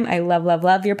time. I love, love,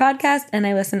 love your podcast, and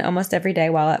I listen almost every day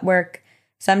while at work.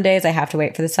 Some days I have to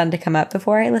wait for the sun to come up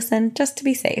before I listen, just to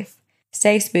be safe.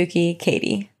 Stay spooky,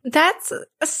 Katie. That's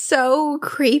so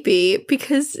creepy,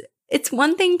 because it's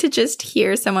one thing to just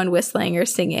hear someone whistling or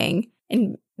singing,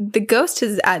 and the ghost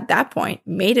has at that point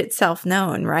made itself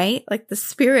known, right? Like the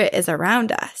spirit is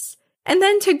around us. And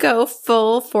then to go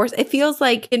full force, it feels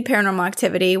like in Paranormal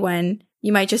Activity when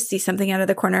you might just see something out of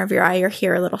the corner of your eye or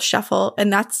hear a little shuffle,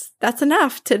 and that's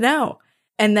enough to know.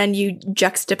 And then you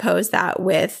juxtapose that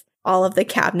with all of the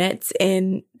cabinets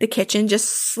in the kitchen just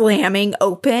slamming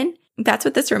open. That's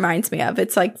what this reminds me of.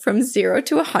 It's like from 0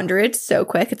 to 100 so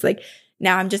quick. It's like,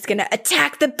 now I'm just going to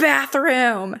attack the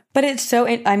bathroom. But it's so,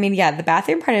 the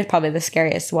bathroom part is probably the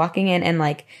scariest. Walking in and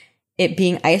like it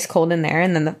being ice cold in there,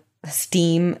 and then the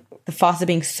steam, the faucet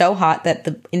being so hot that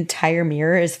the entire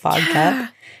mirror is fogged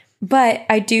up. But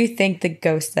I do think the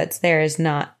ghost that's there is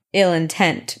not ill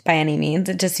intent by any means.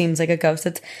 It just seems like a ghost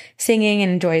that's singing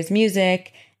and enjoys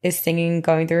music, is singing,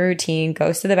 going through a routine,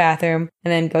 goes to the bathroom,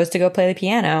 and then goes to go play the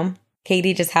piano.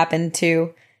 Katie just happened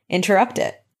to interrupt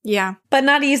it. Yeah. But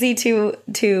not easy to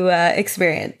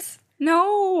experience.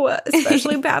 No,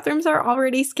 especially bathrooms are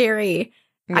already scary.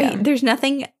 Yeah. There's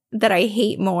nothing that I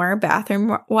hate more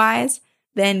bathroom-wise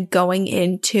than going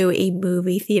into a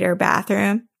movie theater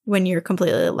bathroom when you're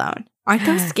completely alone. Aren't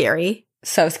those scary?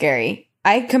 So scary.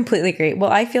 I completely agree.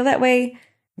 Well, I feel that way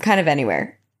kind of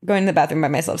anywhere. Going to the bathroom by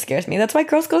myself scares me. That's why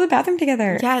girls go to the bathroom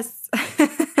together. Yes.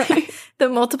 The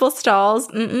multiple stalls.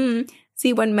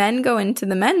 See, when men go into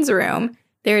the men's room,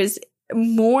 there's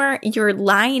more your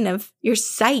line of your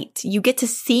sight. You get to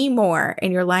see more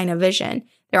in your line of vision.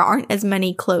 There aren't as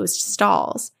many closed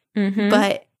stalls. Mm-hmm.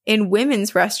 But in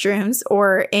women's restrooms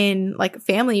or in like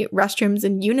family restrooms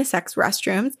and unisex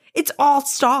restrooms, it's all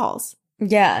stalls.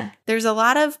 Yeah. There's a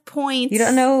lot of points. You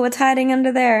don't know what's hiding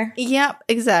under there. Yep,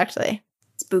 exactly.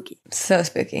 Spooky. So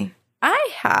spooky. I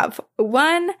have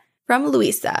one from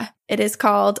Luisa. It is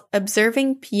called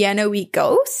Observing Piano-y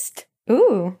Ghost.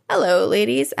 Ooh. Hello,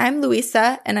 ladies. I'm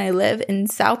Luisa, and I live in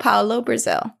Sao Paulo,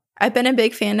 Brazil. I've been a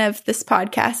big fan of this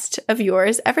podcast of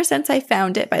yours ever since I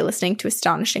found it by listening to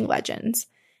Astonishing Legends.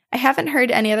 I haven't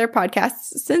heard any other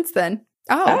podcasts since then.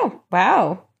 Oh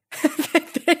wow.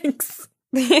 Thanks.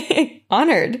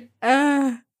 Honored.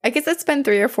 I guess it's been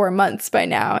 3 or 4 months by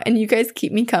now, and you guys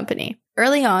keep me company.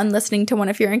 Early on, listening to one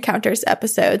of your Encounters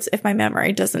episodes, if my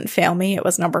memory doesn't fail me, it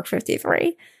was number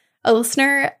 53, a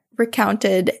listener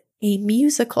recounted a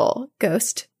musical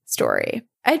ghost story.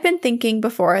 I'd been thinking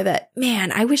before that,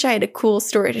 man, I wish I had a cool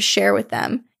story to share with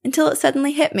them, until it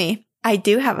suddenly hit me. I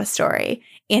do have a story,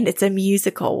 and it's a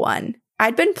musical one.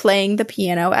 I'd been playing the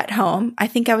piano at home. I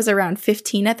think I was around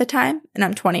 15 at the time, and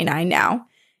I'm 29 now.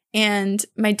 And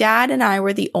my dad and I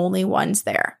were the only ones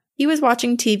there. He was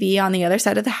watching TV on the other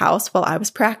side of the house while I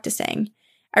was practicing.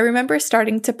 I remember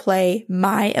starting to play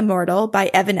My Immortal by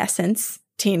Evanescence,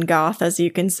 teen goth as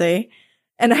you can see,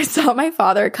 and I saw my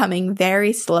father coming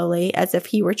very slowly as if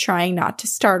he were trying not to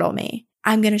startle me.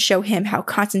 I'm going to show him how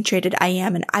concentrated I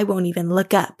am and I won't even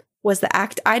look up, was the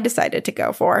act I decided to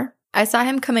go for. I saw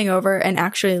him coming over and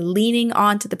actually leaning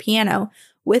onto the piano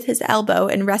with his elbow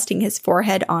and resting his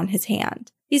forehead on his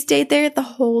hand. He stayed there the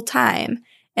whole time,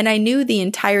 and I knew the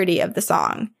entirety of the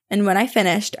song. And when I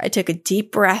finished, I took a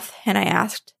deep breath and I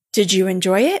asked, "Did you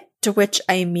enjoy it?" To which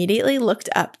I immediately looked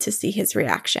up to see his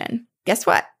reaction. Guess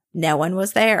what? No one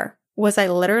was there. Was I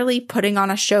literally putting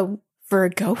on a show for a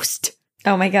ghost?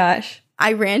 Oh my gosh.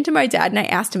 I ran to my dad and I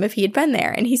asked him if he had been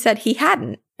there, and he said he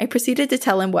hadn't. I proceeded to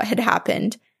tell him what had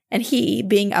happened, and he,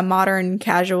 being a modern,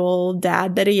 casual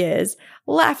dad that he is,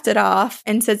 laughed it off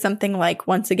and said something like,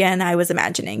 once again, I was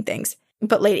imagining things.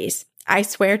 But ladies, I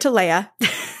swear to Leia.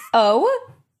 Oh,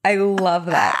 I love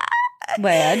that.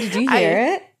 Leia, did you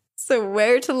hear it?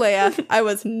 Swear to Leia, I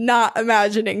was not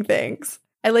imagining things.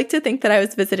 I like to think that I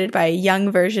was visited by a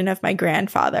young version of my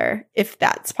grandfather, if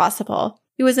that's possible.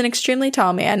 He was an extremely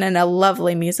tall man and a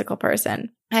lovely musical person.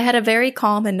 I had a very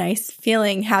calm and nice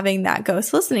feeling having that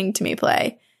ghost listening to me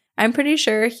play. I'm pretty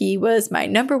sure he was my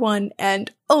number one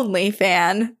and only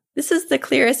fan. This is the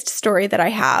clearest story that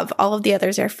I have. All of the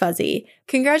others are fuzzy.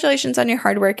 Congratulations on your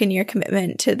hard work and your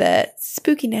commitment to the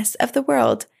spookiness of the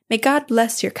world. May God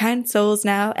bless your kind souls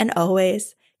now and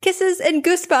always. Kisses and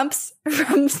goosebumps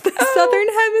from the Southern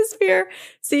Hemisphere.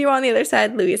 See you on the other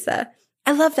side, Louisa.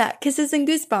 I love that. Kisses and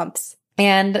goosebumps.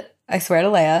 And I swear to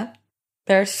Leia,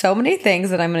 there are so many things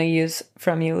that I'm going to use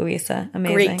from you, Louisa.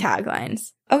 Amazing. Great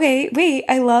taglines. Okay, wait.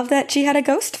 I love that she had a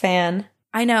ghost fan.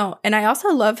 I know. And I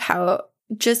also love how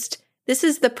this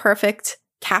is the perfect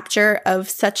capture of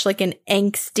such like an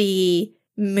angsty,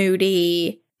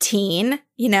 moody teen,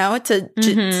 you know, to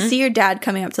see your dad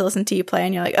coming up to listen to you play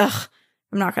and you're like, ugh,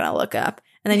 I'm not going to look up.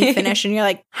 And then you finish and you're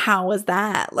like, how was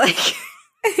that? Like,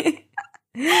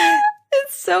 it's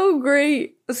so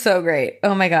great. So great.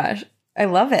 Oh my gosh. I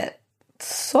love it.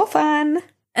 So fun.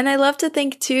 And I love to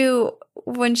think too,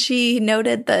 when she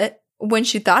noted that when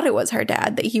she thought it was her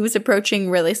dad, that he was approaching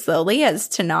really slowly as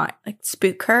to not like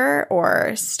spook her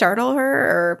or startle her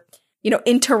or, you know,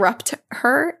 interrupt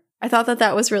her. I thought that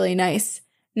that was really nice.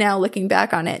 Now looking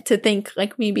back on it, to think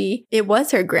like maybe it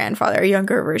was her grandfather, a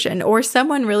younger version, or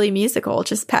someone really musical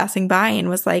just passing by and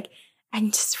was like,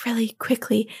 and just really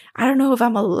quickly, I don't know if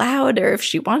I'm allowed or if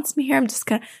she wants me here. I'm just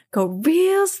going to go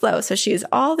real slow. So she has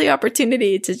all the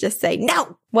opportunity to just say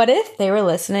no. What if they were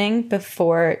listening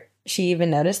before she even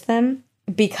noticed them?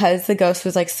 Because the ghost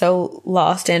was like so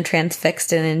lost and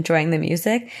transfixed and enjoying the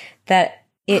music that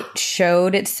it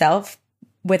showed itself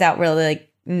without really like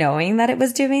knowing that it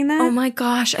was doing that. Oh my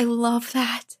gosh, I love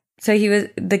that. So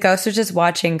the ghost was just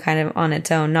watching kind of on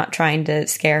its own, not trying to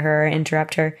scare her or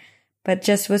interrupt her, but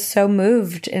just was so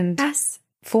moved and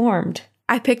formed.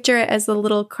 I picture it as a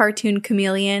little cartoon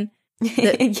chameleon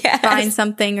that finds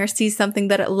something or sees something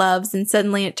that it loves and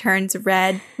suddenly it turns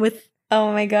red with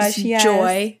oh my gosh,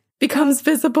 joy, becomes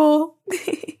visible.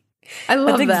 I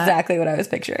love that. That's exactly what I was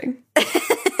picturing.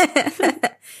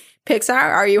 Pixar,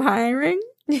 are you hiring?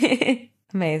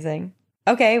 Amazing.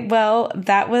 Okay, well,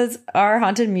 that was our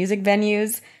haunted music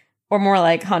venues, or more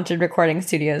like haunted recording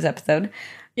studios episode.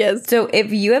 Yes. So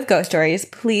if you have ghost stories,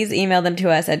 please email them to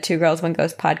us at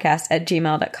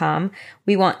twogirlsoneghostpodcast@gmail.com.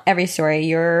 We want every story,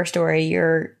 your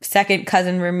second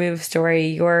cousin removed story,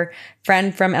 your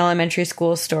friend from elementary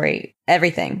school story,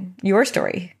 everything. Your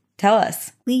story. Tell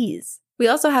us. Please. We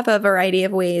also have a variety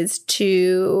of ways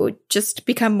to just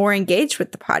become more engaged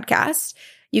with the podcast.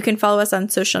 You can follow us on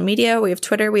social media. We have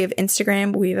Twitter, we have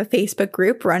Instagram, we have a Facebook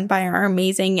group run by our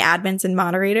amazing admins and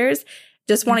moderators.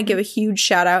 Just want to give a huge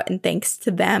shout out and thanks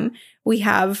to them. We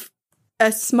have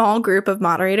a small group of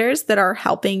moderators that are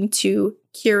helping to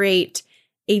curate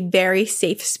a very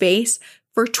safe space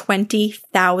for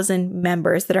 20,000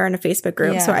 members that are in a Facebook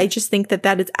group. Yeah. So I just think that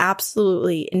that is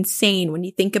absolutely insane when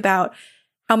you think about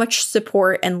how much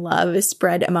support and love is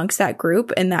spread amongst that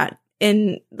group, and that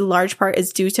in large part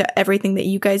is due to everything that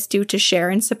you guys do to share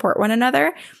and support one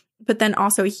another. But then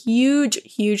also huge,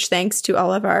 huge thanks to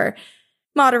all of our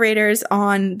moderators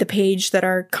on the page that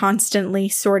are constantly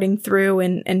sorting through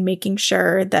and making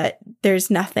sure that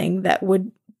there's nothing that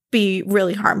would be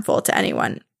really harmful to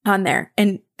anyone on there.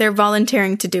 And they're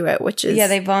volunteering to do it, which is... Yeah,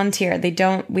 they volunteer.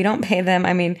 We don't pay them.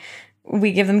 I mean,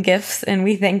 we give them gifts and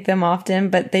we thank them often,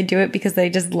 but they do it because they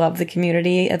just love the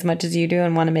community as much as you do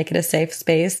and want to make it a safe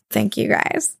space. Thank you,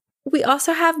 guys. We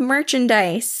also have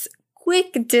merchandise.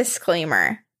 Quick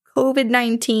disclaimer.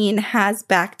 COVID-19 has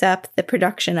backed up the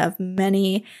production of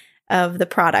many of the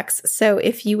products. So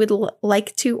if you would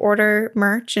like to order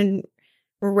merch and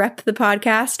rep the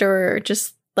podcast or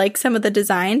just like some of the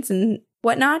designs and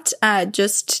whatnot,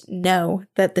 just know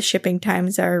that the shipping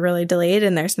times are really delayed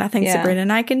and there's nothing Sabrina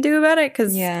and I can do about it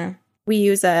because we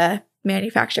use a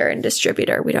manufacturer and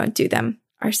distributor. We don't do them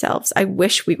ourselves. I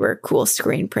wish we were cool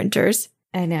screen printers.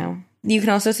 I know. You can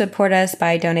also support us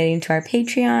by donating to our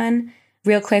Patreon.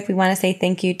 Real quick, we want to say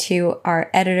thank you to our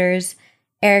editors,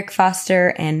 Eric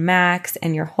Foster and Max,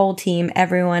 and your whole team,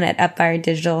 everyone at Upfire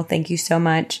Digital. Thank you so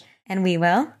much. And we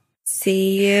will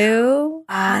see you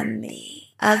on the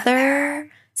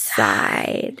other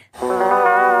side.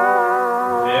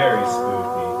 Very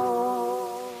spooky.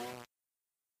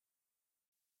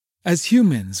 As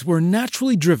humans, we're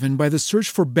naturally driven by the search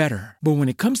for better. But when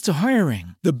it comes to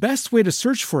hiring, the best way to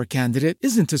search for a candidate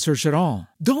isn't to search at all.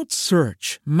 Don't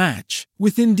search, match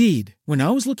with Indeed. When I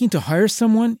was looking to hire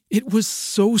someone, it was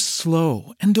so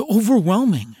slow and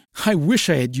overwhelming. I wish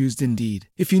I had used Indeed.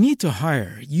 If you need to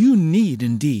hire, you need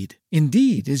Indeed.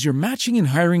 Indeed is your matching and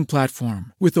hiring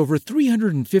platform with over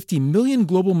 350 million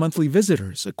global monthly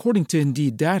visitors, according to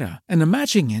Indeed data, and a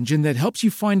matching engine that helps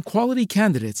you find quality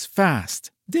candidates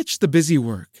fast. Ditch the busy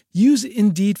work. Use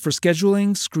Indeed for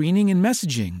scheduling, screening, and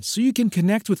messaging so you can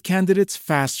connect with candidates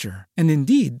faster. And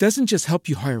Indeed doesn't just help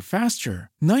you hire faster.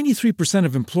 93%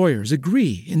 of employers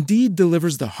agree Indeed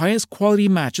delivers the highest quality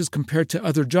matches compared to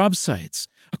other job sites,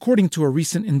 according to a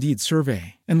recent Indeed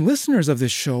survey. And listeners of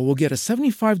this show will get a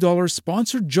 $75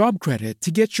 sponsored job credit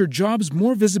to get your jobs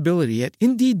more visibility at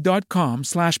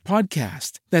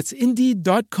Indeed.com/podcast. That's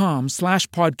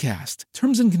Indeed.com/podcast.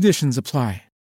 Terms and conditions apply.